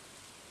ring.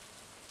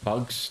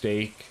 Bug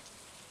steak.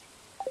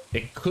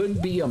 It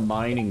could be a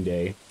mining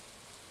day,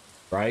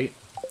 right?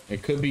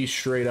 It could be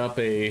straight up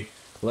a,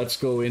 let's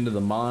go into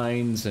the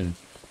mines and,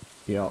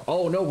 you know,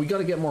 oh no, we got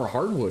to get more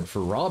hardwood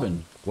for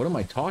Robin. What am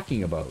I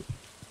talking about?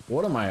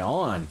 What am I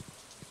on?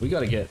 We got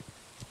to get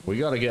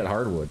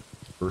hardwood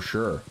for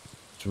sure.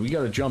 So we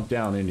got to jump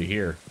down into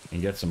here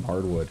and get some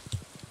hardwood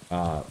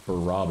for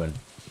Robin,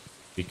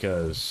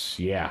 because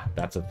yeah,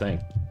 that's a thing.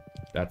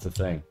 That's a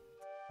thing.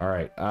 All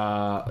right.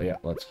 Yeah,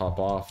 let's hop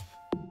off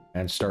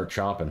and start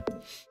chopping.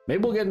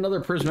 Maybe we'll get another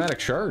prismatic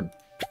shard.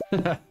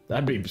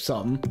 That'd be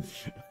something.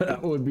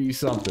 That would be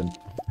something.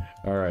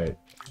 All right.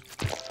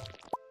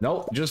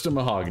 Nope, just a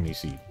mahogany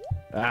seed.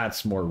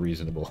 That's more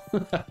reasonable.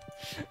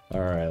 All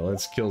right,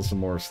 let's kill some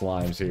more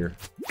slimes here.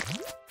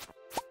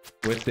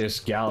 With this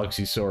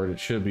galaxy sword, it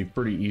should be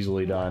pretty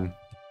easily done.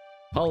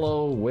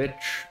 Hello,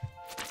 witch.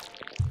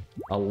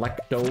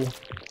 Electo.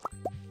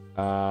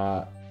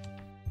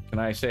 Can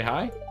I say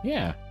hi?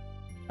 Yeah.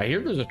 I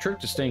hear there's a trick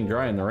to staying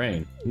dry in the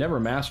rain. Never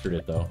mastered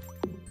it, though.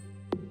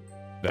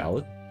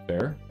 Valid.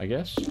 Fair, I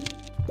guess.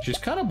 She's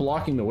kind of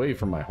blocking the way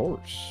for my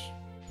horse.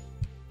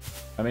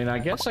 I mean, I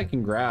guess I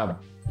can grab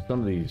some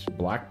of these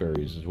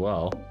blackberries as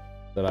well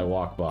that I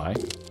walk by.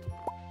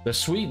 The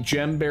sweet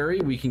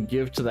gemberry we can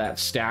give to that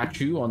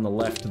statue on the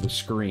left of the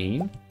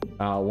screen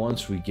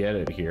once we get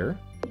it here.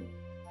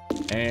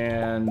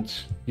 And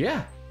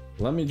yeah,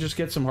 let me just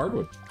get some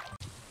hardwood.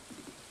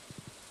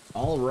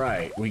 All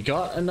right, we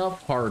got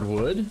enough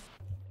hardwood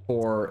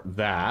for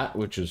that,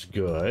 which is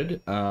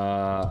good.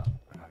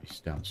 He's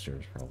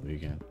downstairs probably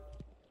again.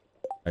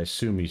 I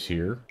assume he's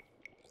here.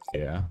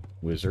 Yeah,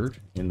 wizard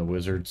in the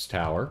wizard's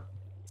tower.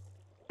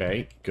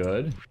 Okay,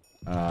 good.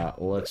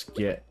 Let's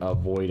get a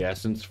void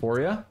essence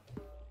for you.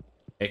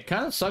 It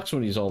kind of sucks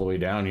when he's all the way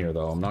down here,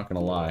 though. I'm not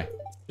gonna lie.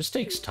 Just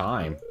takes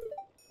time.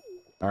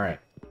 All right.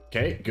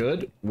 Okay,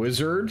 good.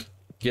 Wizard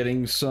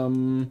getting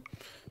some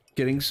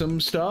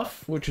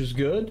stuff, which is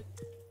good.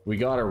 We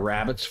got a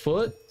rabbit's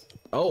foot.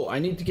 Oh, I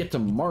need to get to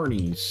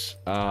Marnie's.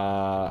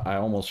 I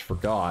almost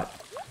forgot.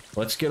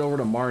 Let's get over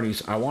to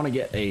Marnie's. I want to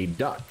get a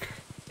duck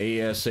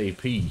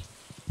ASAP,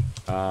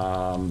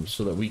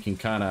 so that we can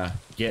kind of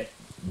get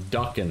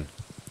ducking.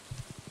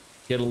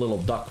 Get a little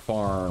duck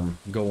farm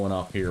going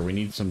up here. We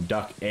need some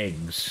duck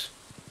eggs.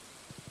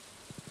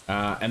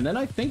 And then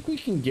I think we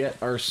can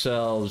get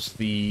ourselves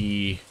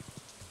the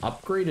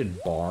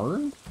upgraded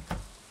barn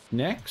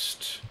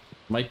next.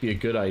 Might be a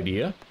good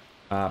idea.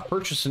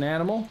 Purchase an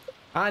animal.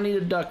 I need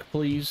a duck,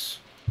 please.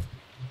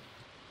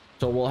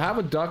 So we'll have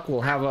a duck.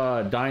 We'll have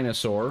a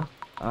dinosaur.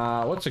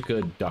 What's a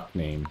good duck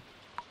name?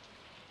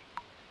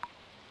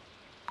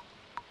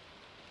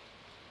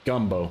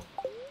 Gumbo.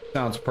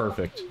 Sounds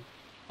perfect.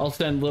 I'll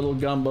send little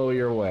Gumbo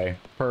your way.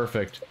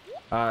 Perfect.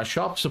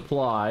 Shop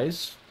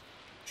supplies.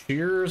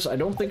 Shears. I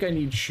don't think I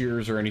need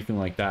shears or anything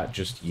like that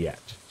just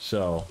yet.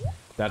 So,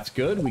 that's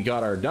good. We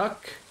got our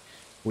duck.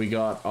 We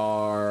got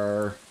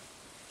our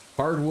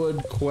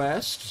hardwood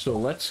quest. So,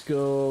 let's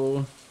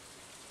go...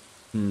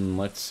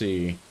 let's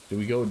see. Do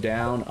we go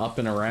down, up,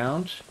 and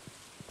around?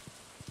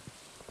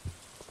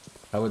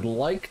 I would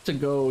like to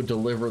go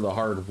deliver the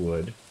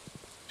hardwood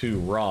to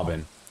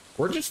Robin.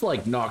 We're just,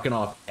 like, knocking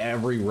off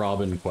every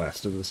Robin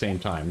quest at the same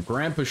time.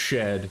 Grandpa's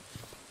shed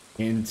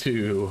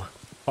into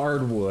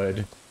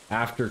hardwood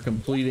after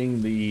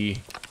completing the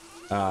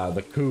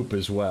coop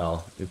as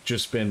well. It's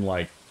just been,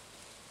 like,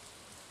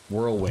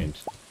 whirlwind.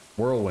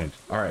 Whirlwind.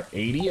 Alright,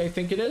 80, I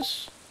think it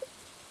is?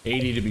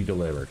 80 to be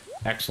delivered.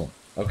 Excellent.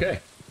 Okay.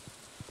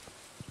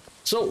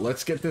 So,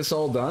 let's get this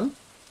all done.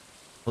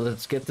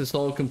 Let's get this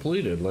all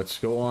completed. Let's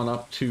go on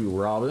up to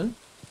Robin.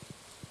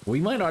 We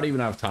might not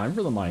even have time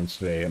for the mines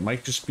today. It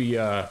might just be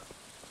a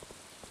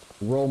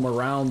roam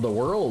around the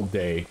world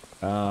day.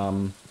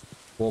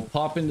 We'll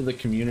pop into the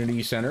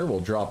community center. We'll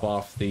drop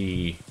off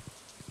the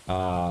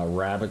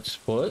rabbit's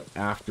foot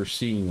after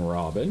seeing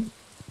Robin.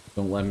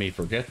 Don't let me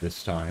forget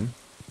this time.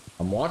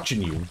 I'm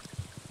watching you.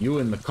 You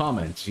in the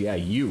comments. Yeah,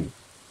 you.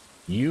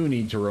 You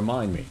need to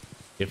remind me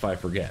if I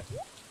forget.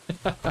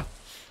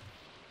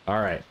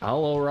 Alright,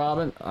 hello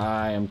Robin,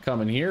 I am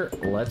coming here,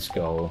 let's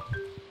go.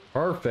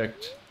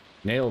 Perfect,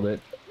 nailed it.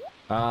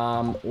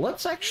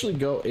 Let's actually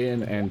go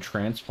in and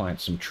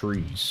transplant some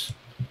trees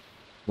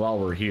while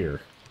we're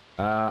here.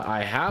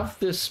 I have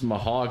this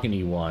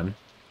mahogany one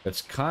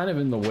that's kind of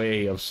in the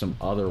way of some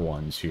other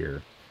ones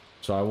here.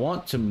 So I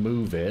want to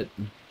move it,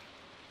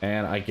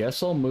 and I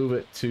guess I'll move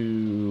it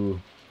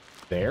to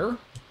there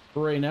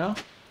for right now.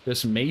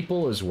 This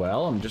maple as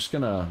well, I'm just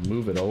gonna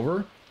move it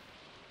over.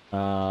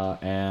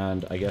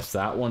 And I guess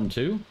that one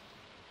too.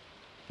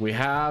 We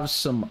have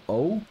some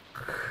oak.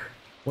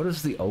 What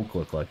does the oak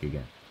look like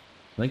again?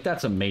 I think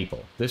that's a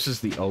maple. This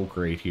is the oak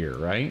right here,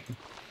 right?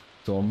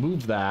 So I'll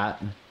move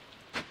that.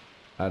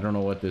 I don't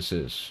know what this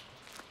is.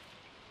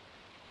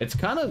 It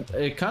kind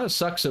of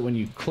sucks that when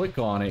you click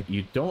on it,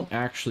 you don't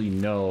actually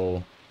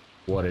know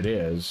what it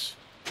is,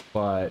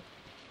 but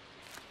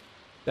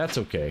that's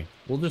okay.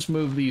 We'll just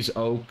move these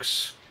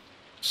oaks,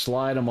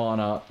 slide them on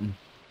up,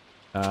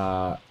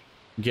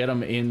 get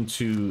them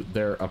into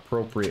their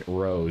appropriate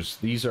rows.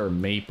 These are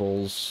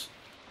maples.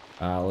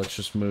 Let's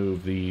just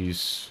move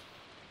these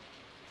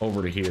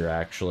over to here,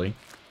 actually.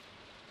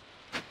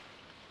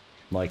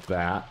 Like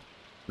that.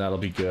 That'll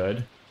be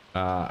good.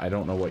 I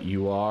don't know what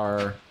you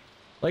are.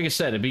 Like I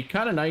said, it'd be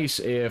kind of nice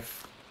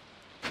if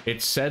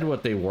it said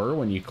what they were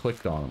when you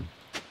clicked on them.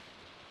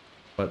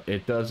 But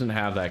it doesn't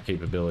have that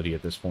capability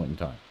at this point in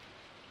time.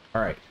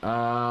 Alright,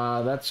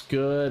 that's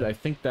good. I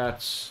think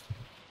that's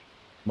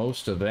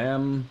most of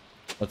them.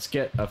 Let's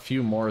get a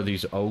few more of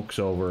these oaks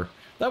over.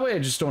 That way I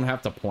just don't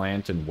have to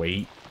plant and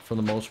wait for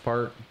the most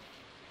part.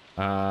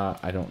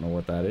 I don't know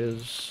what that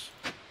is.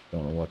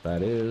 Don't know what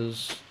that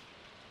is.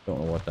 Don't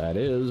know what that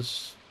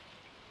is.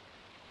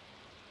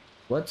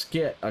 Let's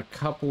get a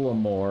couple of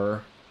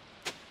more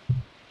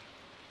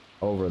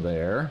over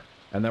there.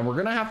 And then we're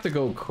going to have to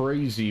go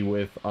crazy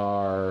with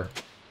our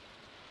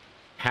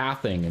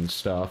pathing and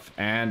stuff.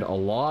 And a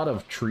lot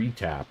of tree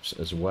taps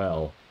as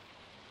well.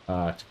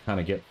 To kind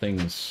of get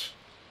things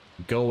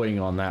going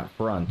on that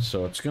front.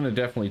 So it's going to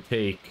definitely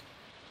take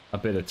a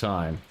bit of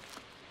time.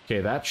 Okay,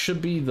 that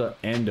should be the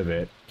end of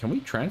it. Can we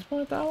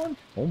transplant that one?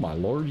 Oh my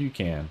lord, you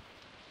can.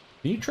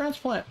 Can you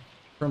transplant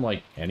from,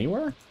 like,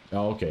 anywhere?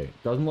 Oh, okay.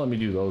 Doesn't let me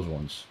do those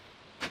ones.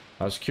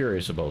 I was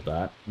curious about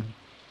that.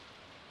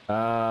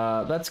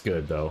 That's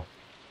good, though.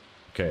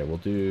 Okay, we'll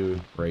do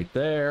right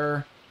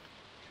there.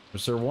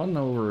 Was there one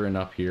over and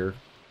up here?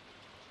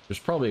 There's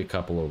probably a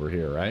couple over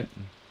here, right?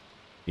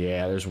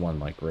 Yeah, there's one,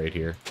 like, right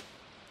here.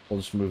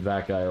 We'll just move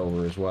that guy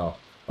over as well.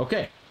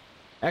 Okay.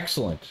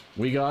 Excellent.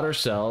 We got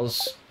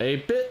ourselves a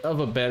bit of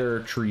a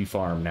better tree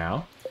farm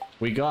now.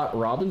 We got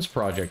Robin's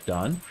project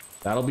done.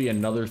 That'll be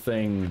another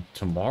thing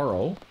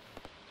tomorrow.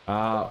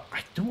 I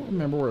don't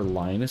remember where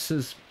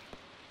Linus's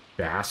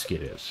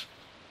basket is.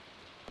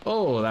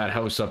 Oh, that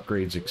house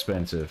upgrade's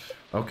expensive.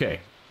 Okay,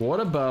 what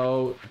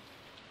about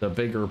the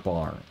bigger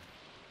barn?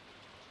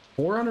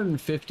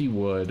 450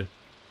 wood,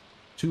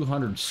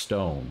 200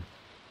 stone.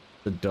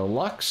 The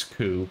deluxe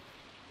coop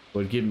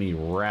would give me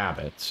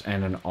rabbits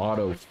and an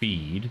auto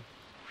feed.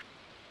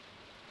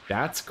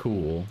 That's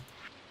cool.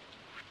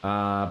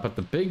 But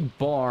the big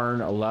barn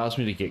allows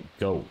me to get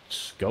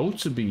goats.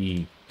 Goats would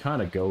be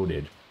kind of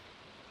goated.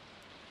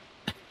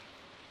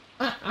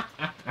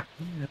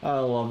 I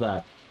love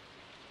that.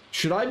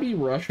 Should I be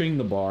rushing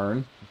the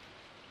barn?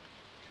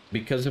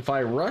 Because if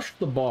I rush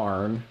the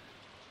barn,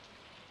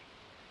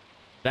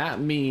 that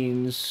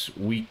means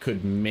we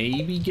could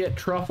maybe get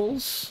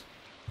truffles.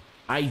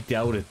 I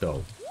doubt it,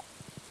 though.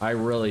 I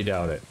really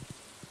doubt it.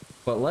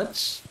 But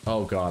let's...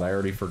 Oh, God, I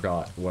already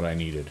forgot what I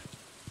needed.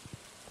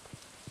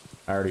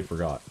 I already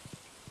forgot.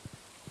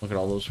 Look at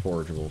all those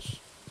forageables.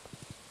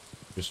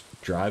 Just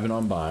driving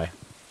on by.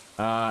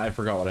 I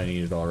forgot what I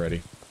needed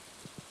already.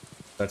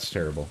 That's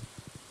terrible.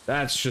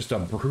 That's just a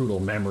brutal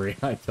memory,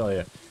 I tell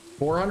you.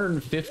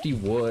 450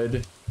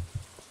 wood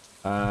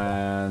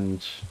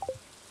and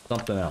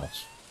something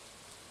else.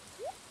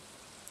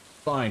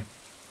 Fine.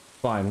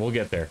 Fine, we'll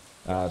get there.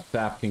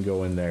 Sap can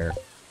go in there.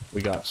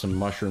 We got some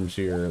mushrooms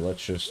here.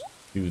 Let's just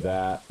do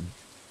that.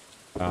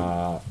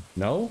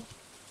 No?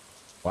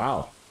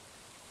 Wow.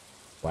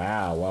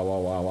 Wow, wow, wow,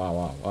 wow, wow,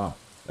 wow, wow.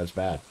 That's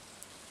bad.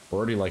 We're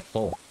already, like,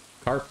 full.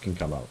 Carp can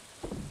come out.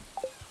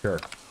 Sure.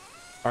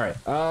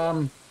 Alright,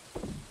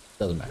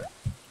 doesn't matter.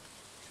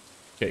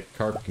 Okay,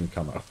 carp can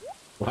come out.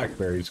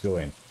 Blackberries go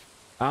in.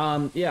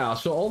 Yeah,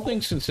 so all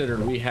things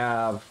considered, we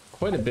have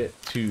quite a bit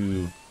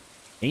to...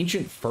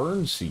 Ancient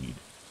fern seed.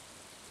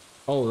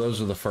 Oh,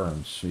 those are the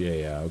ferns. Yeah,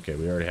 yeah, okay,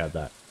 we already had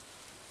that.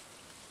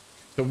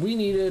 So we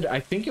needed, I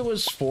think it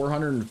was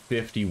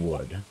 450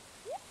 wood.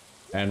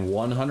 And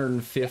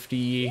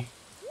 150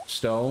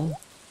 stone.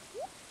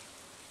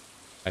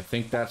 I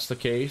think that's the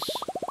case.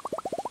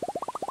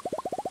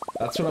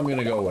 That's what I'm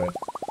gonna go with.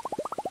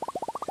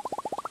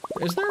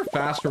 Is there a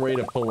faster way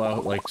to pull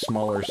out, like,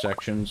 smaller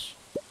sections?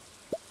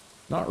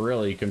 Not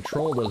really.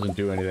 Control doesn't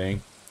do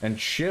anything. And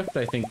shift,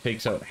 I think,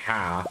 takes out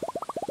half.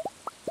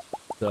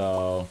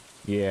 So,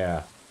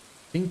 yeah.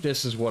 I think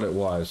this is what it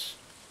was.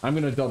 I'm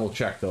gonna double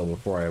check, though,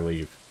 before I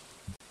leave.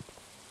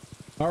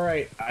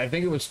 Alright, I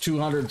think it was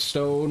 200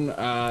 stone.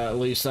 At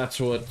least that's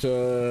what,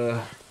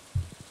 the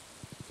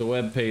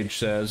webpage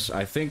says.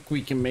 I think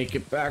we can make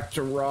it back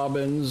to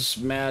Robin's.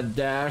 Mad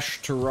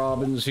dash to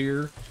Robin's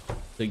here.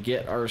 To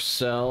get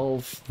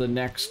ourselves the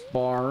next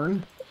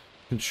barn.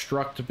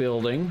 Construct a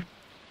building.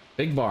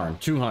 Big barn,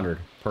 200.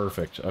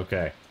 Perfect,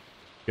 okay.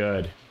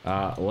 Good.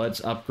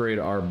 Let's upgrade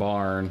our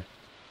barn.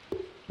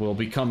 We'll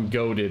become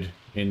goated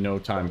in no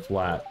time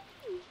flat.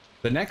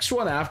 The next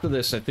one after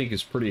this, I think,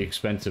 is pretty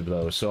expensive,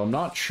 though, so I'm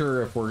not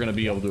sure if we're going to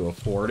be able to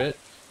afford it.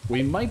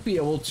 We might be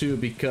able to,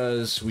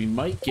 because we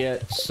might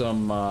get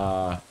some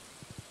of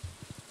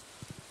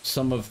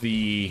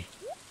the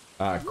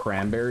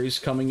cranberries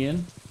coming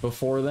in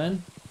before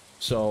then,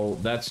 so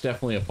that's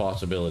definitely a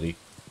possibility.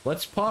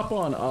 Let's pop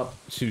on up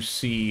to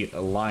see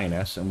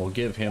Linus, and we'll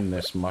give him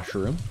this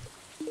mushroom,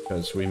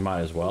 because we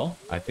might as well.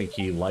 I think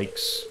he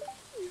likes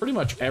pretty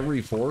much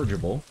every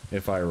forageable,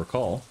 if I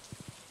recall.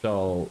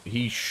 So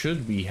he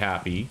should be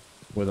happy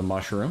with a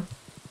mushroom.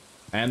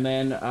 And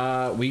then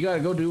we gotta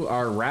go do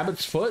our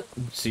rabbit's foot.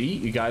 See,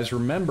 you guys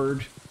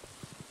remembered.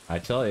 I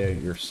tell you,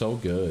 you're so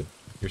good.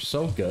 You're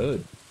so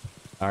good.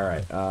 All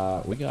right,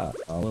 we got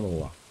a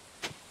little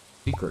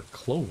secret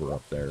clover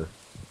up there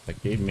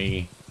that gave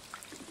me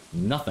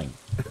nothing.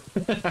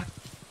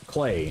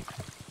 Clay.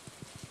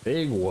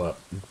 Big whoop.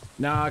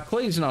 Nah,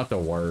 clay's not the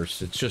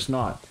worst. It's just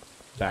not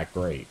that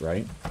great,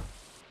 right?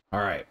 All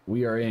right,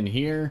 we are in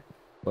here.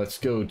 Let's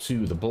go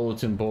to the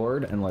bulletin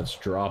board and let's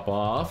drop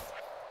off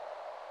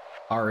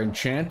our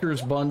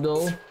Enchanter's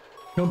Bundle.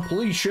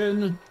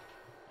 Completion.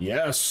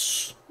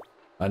 Yes.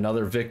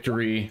 Another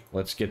victory.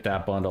 Let's get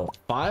that bundle.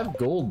 5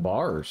 gold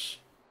bars.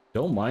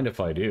 Don't mind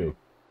if I do.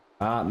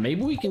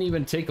 Maybe we can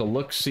even take a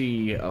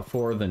look-see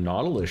for the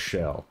Nautilus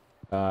shell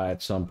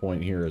at some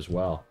point here as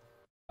well.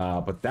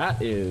 But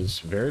that is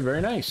very, very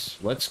nice.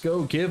 Let's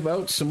go give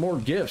out some more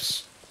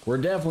gifts. We're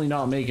definitely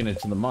not making it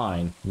to the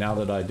mine now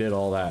that I did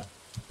all that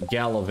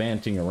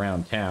gallivanting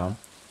around town.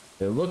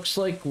 It looks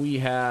like we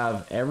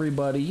have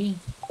everybody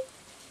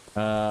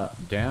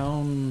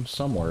down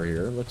somewhere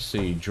here. Let's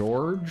see.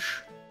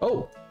 George.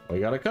 Oh, we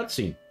got a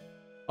cutscene.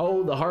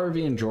 Oh, the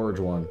Harvey and George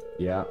one.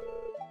 Yeah.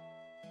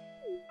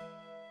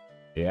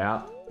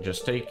 Yeah.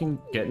 Just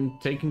getting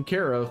taken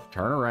care of.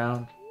 Turn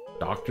around.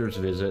 Doctor's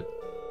visit.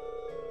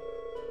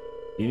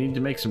 You need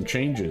to make some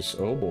changes.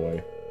 Oh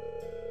boy.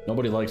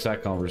 Nobody likes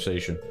that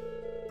conversation.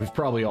 We've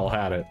probably all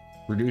had it.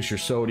 Reduce your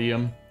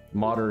sodium.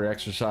 Moderate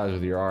exercise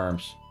with your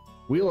arms.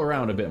 Wheel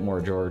around a bit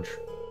more, George.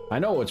 I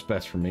know what's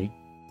best for me.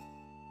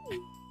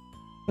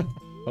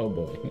 Oh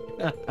boy.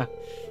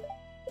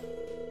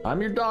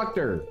 I'm your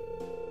doctor.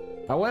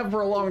 I went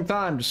for a long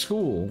time to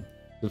school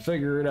to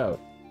figure it out.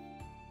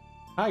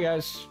 Hi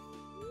guys.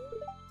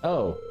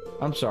 Oh,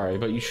 I'm sorry,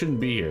 but you shouldn't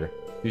be here.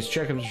 These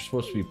checkups are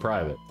supposed to be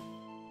private.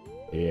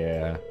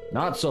 Yeah,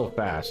 not so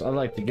fast. I'd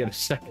like to get a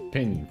second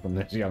opinion from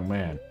this young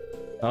man.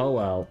 Oh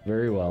well,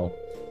 very well.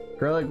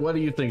 Krellick, what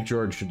do you think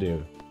George should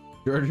do?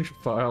 George should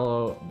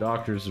follow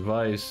doctor's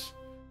advice.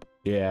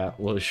 Yeah,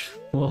 we'll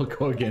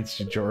go against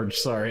you, George.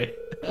 Sorry.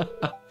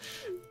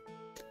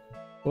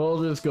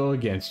 We'll just go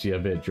against you a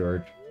bit,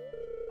 George.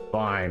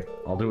 Fine,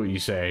 I'll do what you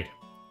say.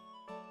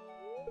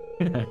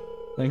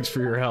 Thanks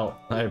for your help.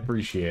 I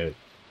appreciate it.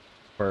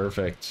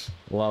 Perfect.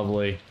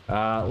 Lovely.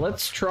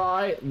 Let's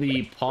try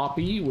the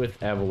Poppy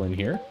with Evelyn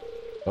here.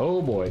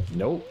 Oh boy.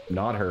 Nope,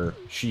 not her.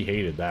 She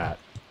hated that.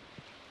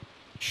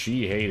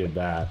 She hated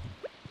that.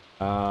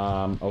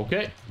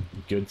 Okay.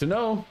 Good to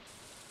know.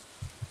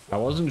 I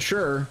wasn't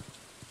sure.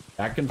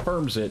 That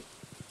confirms it.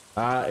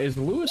 Is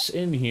Lewis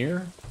in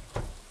here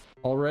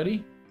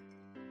already?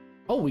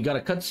 Oh, we got a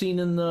cutscene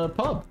in the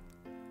pub.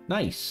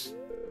 Nice.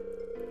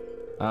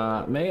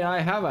 May I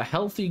have a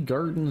healthy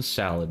garden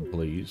salad,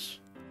 please?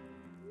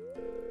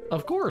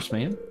 Of course,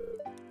 man.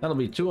 That'll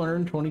be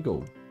 220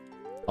 gold.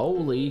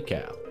 Holy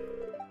cow.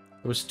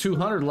 It was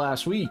 200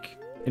 last week.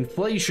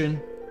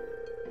 Inflation.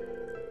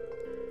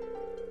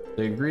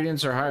 The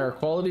ingredients are higher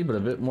quality, but a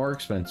bit more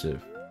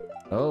expensive.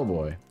 Oh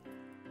boy.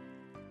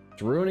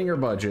 It's ruining your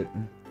budget.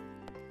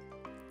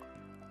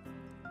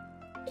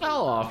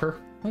 I'll offer.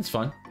 That's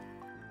fine.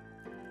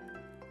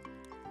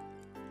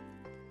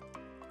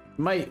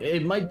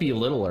 It might be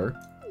littler.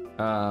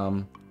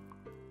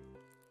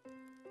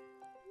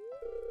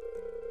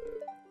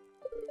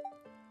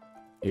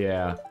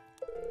 Yeah.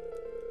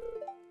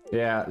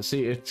 Yeah,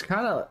 see, it's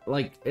kind of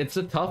like, it's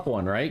a tough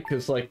one, right?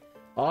 Because, like,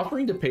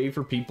 offering to pay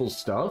for people's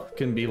stuff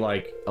can be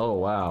like, oh,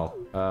 wow,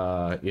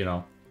 you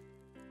know,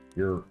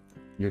 you're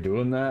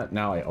doing that?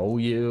 Now I owe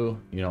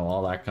you, you know,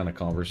 all that kind of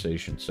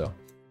conversation. So,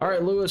 all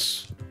right,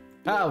 Lewis,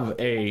 have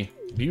a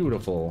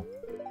beautiful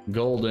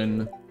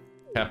golden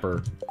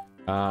pepper.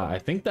 I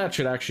think that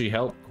should actually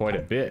help quite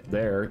a bit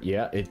there.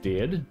 Yeah, it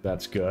did.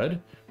 That's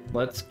good.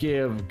 Let's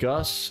give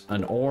Gus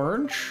an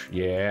orange.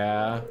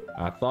 Yeah,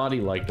 I thought he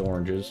liked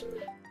oranges.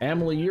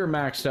 Emily, you're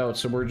maxed out,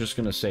 so we're just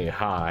gonna say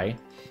hi.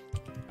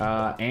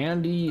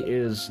 Andy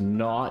is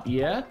not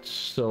yet,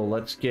 so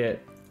let's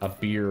get a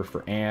beer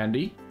for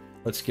Andy.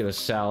 Let's get a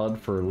salad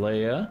for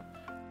Leia.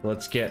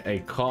 Let's get a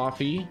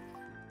coffee.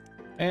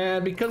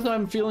 And because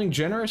I'm feeling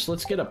generous,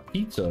 let's get a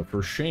pizza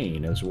for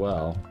Shane as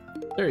well.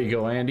 There you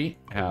go, Andy.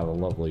 Have a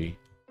lovely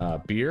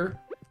beer.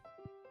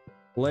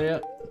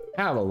 Leia,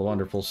 have a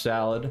wonderful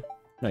salad.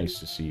 Nice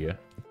to see you.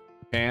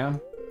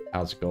 Pam,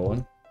 how's it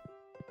going?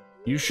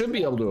 You should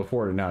be able to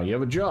afford it now. You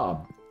have a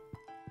job.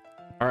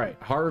 All right,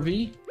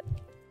 Harvey,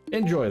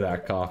 enjoy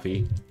that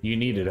coffee. You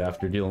need it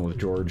after dealing with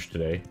George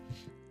today.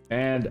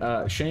 And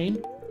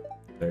Shane,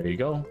 there you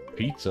go.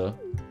 Pizza.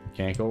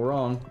 Can't go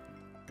wrong.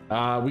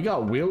 We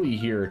got Willie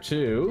here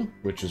too,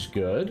 which is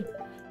good.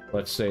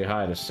 Let's say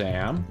hi to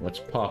Sam. Let's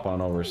pop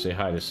on over and say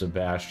hi to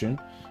Sebastian.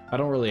 I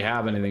don't really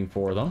have anything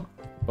for them,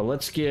 but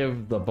let's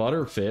give the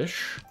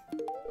butterfish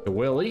to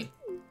Willie.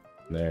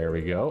 There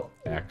we go.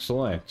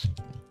 Excellent.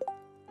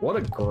 What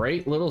a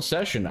great little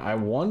session. I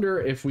wonder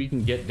if we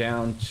can get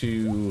down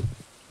to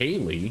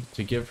Haley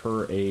to give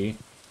her a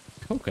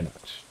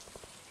coconut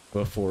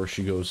before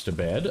she goes to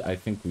bed. I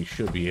think we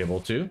should be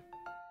able to.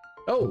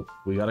 Oh,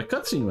 we got a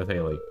cutscene with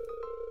Haley.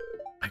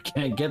 I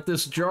can't get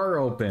this jar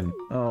open.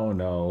 Oh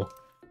no.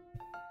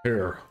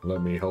 Here,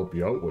 let me help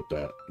you out with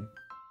that.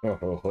 Ho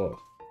ho ho.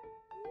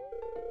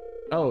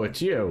 Oh,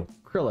 it's you.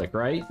 Acrylic,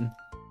 right?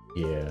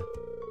 Yeah.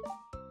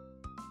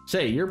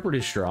 Say, you're pretty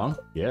strong.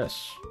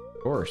 Yes,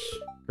 of course.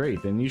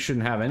 Great, then you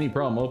shouldn't have any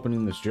problem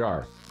opening this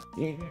jar.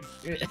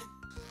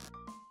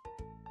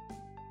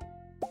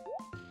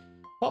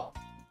 Oh,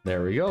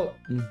 there we go.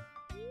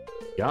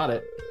 Got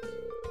it.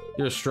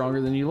 You're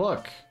stronger than you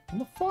look.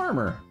 I'm a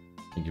farmer.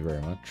 Thank you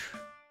very much.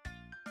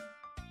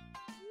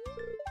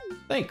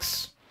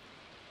 Thanks.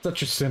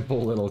 Such a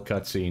simple little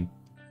cutscene.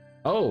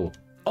 Oh,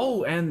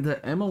 and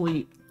the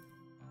Emily,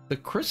 the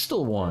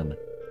crystal one.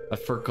 I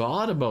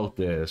forgot about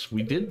this.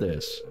 We did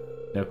this.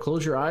 Now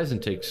close your eyes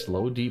and take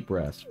slow, deep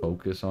breaths.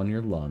 Focus on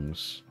your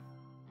lungs.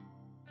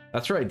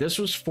 That's right. This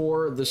was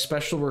for the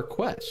special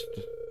request.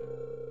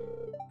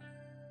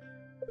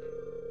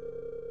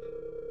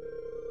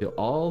 Feel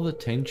all the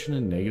tension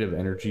and negative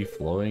energy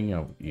flowing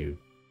out of you.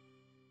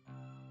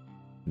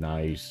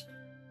 Nice.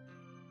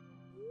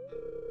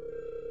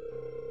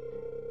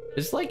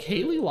 Is like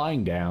Haley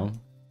lying down?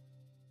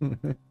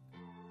 Do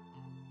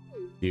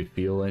you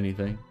feel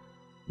anything?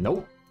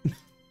 Nope.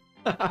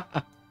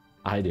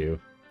 I do.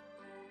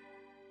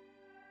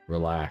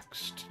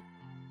 Relaxed.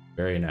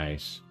 Very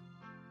nice.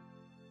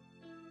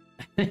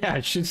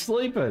 Yeah, she's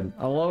sleeping.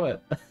 I love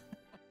it.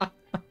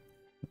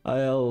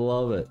 I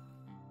love it.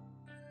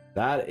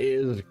 That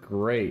is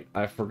great.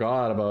 I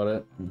forgot about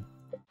it.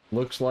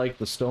 Looks like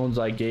the stones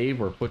I gave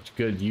were put to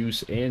good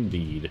use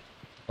indeed.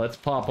 Let's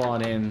pop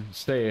on in,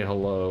 say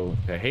hello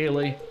to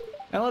Haley,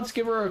 and let's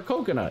give her a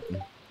coconut.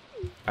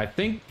 I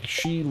think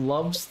she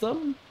loves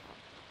them.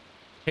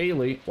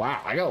 Haley,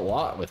 wow, I got a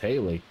lot with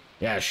Haley.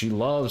 Yeah, she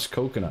loves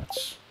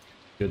coconuts.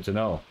 Good to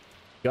know.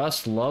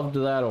 Gus loved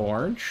that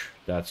orange.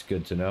 That's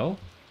good to know.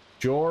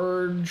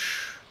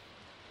 George,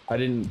 I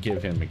didn't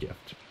give him a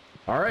gift.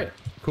 All right,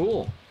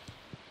 cool.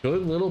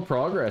 Good little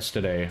progress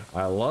today.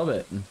 I love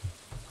it.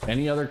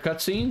 Any other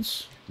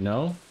cutscenes?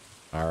 No?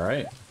 All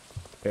right.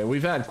 Okay,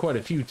 we've had quite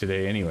a few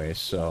today anyway,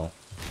 so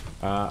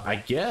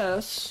I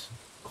guess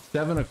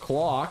 7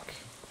 o'clock.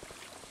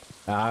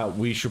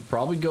 We should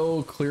probably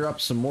go clear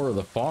up some more of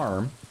the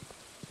farm,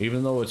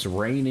 even though it's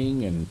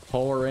raining and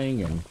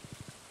pouring and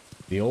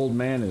the old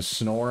man is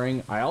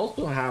snoring. I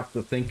also have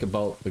to think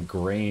about the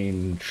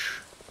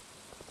Grange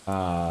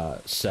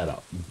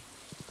setup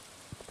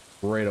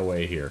right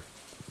away here,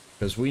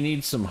 because we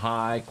need some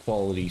high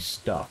quality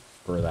stuff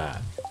for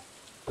that.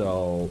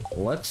 So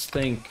let's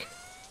think.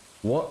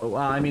 What? Well,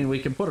 I mean, we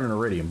can put an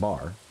iridium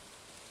bar.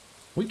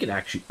 We could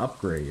actually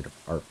upgrade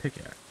our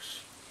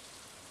pickaxe.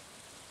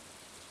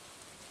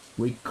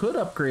 We could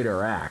upgrade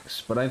our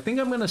axe, but I think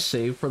I'm going to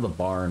save for the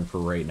barn for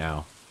right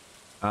now.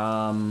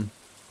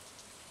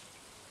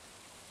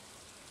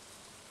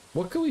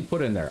 What can we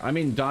put in there? I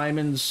mean,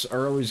 diamonds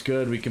are always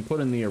good. We can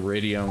put in the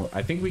iridium.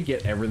 I think we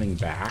get everything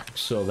back,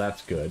 so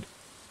that's good.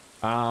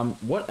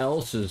 What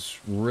else is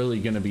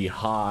really going to be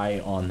high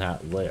on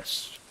that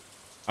list?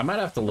 I might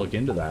have to look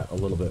into that a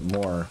little bit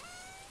more.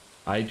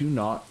 I do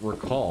not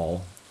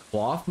recall.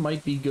 Cloth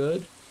might be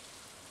good.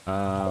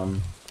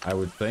 I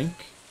would think.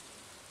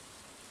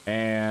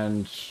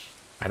 And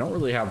I don't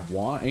really have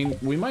wine.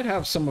 We might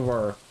have some of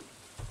our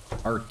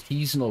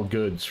artisanal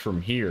goods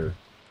from here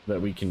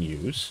that we can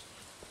use.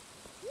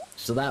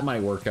 So that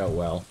might work out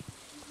well.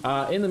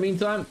 In the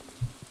meantime,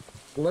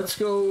 let's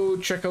go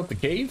check out the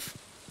cave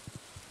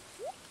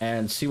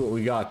and see what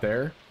we got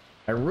there.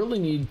 I really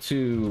need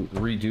to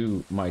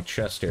redo my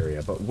chest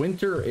area, but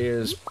winter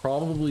is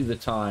probably the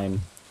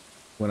time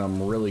when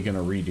I'm really going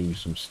to redo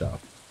some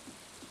stuff.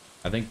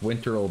 I think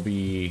winter will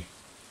be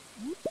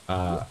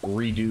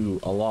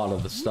redo a lot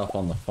of the stuff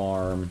on the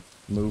farm,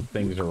 move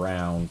things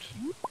around.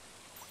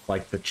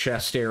 Like the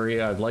chest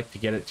area, I'd like to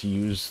get it to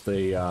use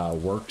the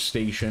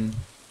workstation.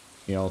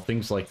 You know,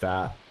 things like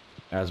that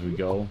as we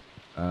go.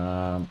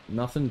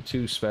 Nothing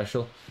too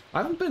special.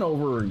 I haven't been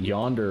over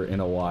yonder in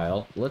a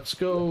while. Let's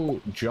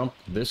go jump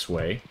this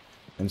way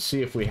and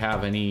see if we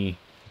have any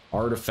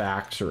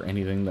artifacts or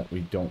anything that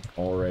we don't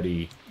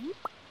already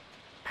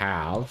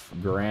have.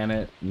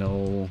 Granite,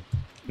 no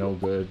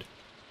good.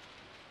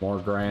 More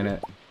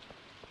granite.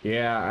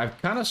 Yeah, I've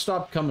kind of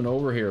stopped coming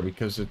over here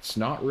because it's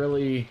not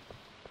really...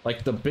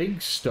 Like, the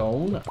big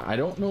stone, I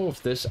don't know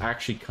if this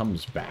actually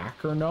comes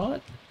back or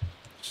not.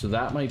 So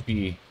that might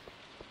be...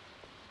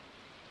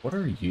 What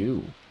are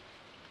you?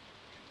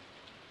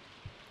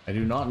 I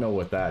do not know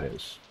what that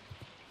is.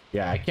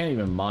 Yeah, I can't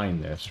even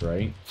mine this,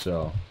 right?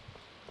 So,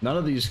 none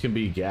of these can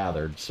be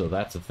gathered, so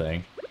that's a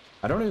thing.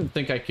 I don't even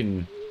think I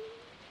can...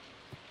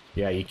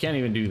 Yeah, you can't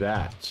even do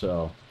that,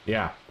 so...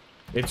 Yeah.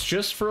 It's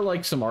just for,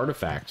 like, some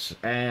artifacts.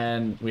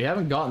 And we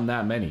haven't gotten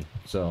that many,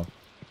 so...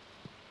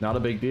 Not a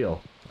big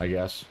deal, I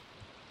guess.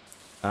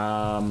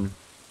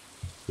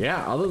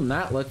 Yeah, other than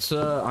that, let's,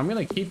 I'm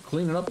gonna keep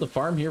cleaning up the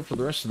farm here for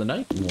the rest of the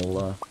night, and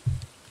we'll,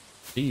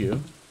 see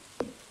you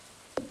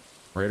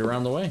right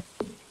around the way.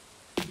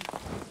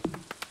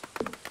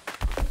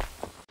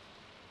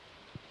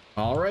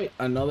 Alright,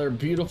 another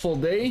beautiful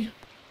day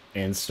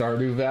in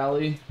Stardew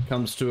Valley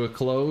comes to a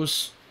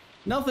close.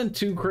 Nothing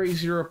too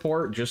crazy to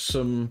report, just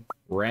some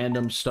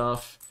random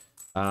stuff.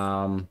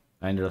 I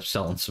ended up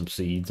selling some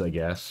seeds, I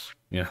guess.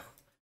 Yeah.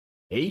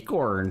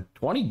 Acorn,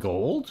 20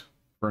 gold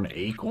for an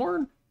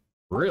acorn?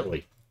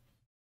 Really?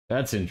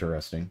 That's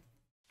interesting.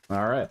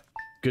 All right.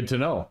 Good to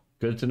know.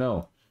 Good to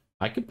know.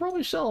 I could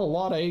probably sell a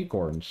lot of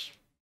acorns.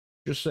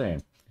 Just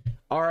saying.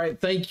 All right.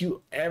 Thank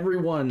you,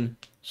 everyone,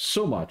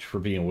 so much for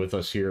being with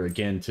us here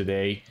again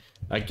today.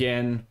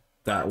 Again,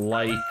 that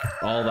like,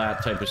 all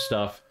that type of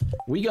stuff.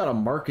 We got a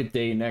market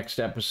day next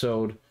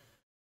episode.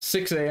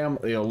 6 a.m.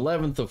 the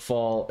 11th of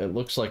fall. It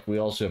looks like we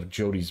also have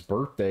Jody's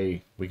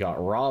birthday. We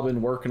got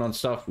Robin working on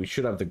stuff. We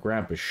should have the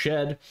Grandpa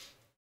Shed.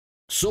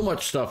 So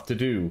much stuff to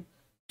do.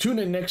 Tune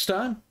in next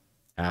time.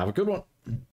 Have a good one.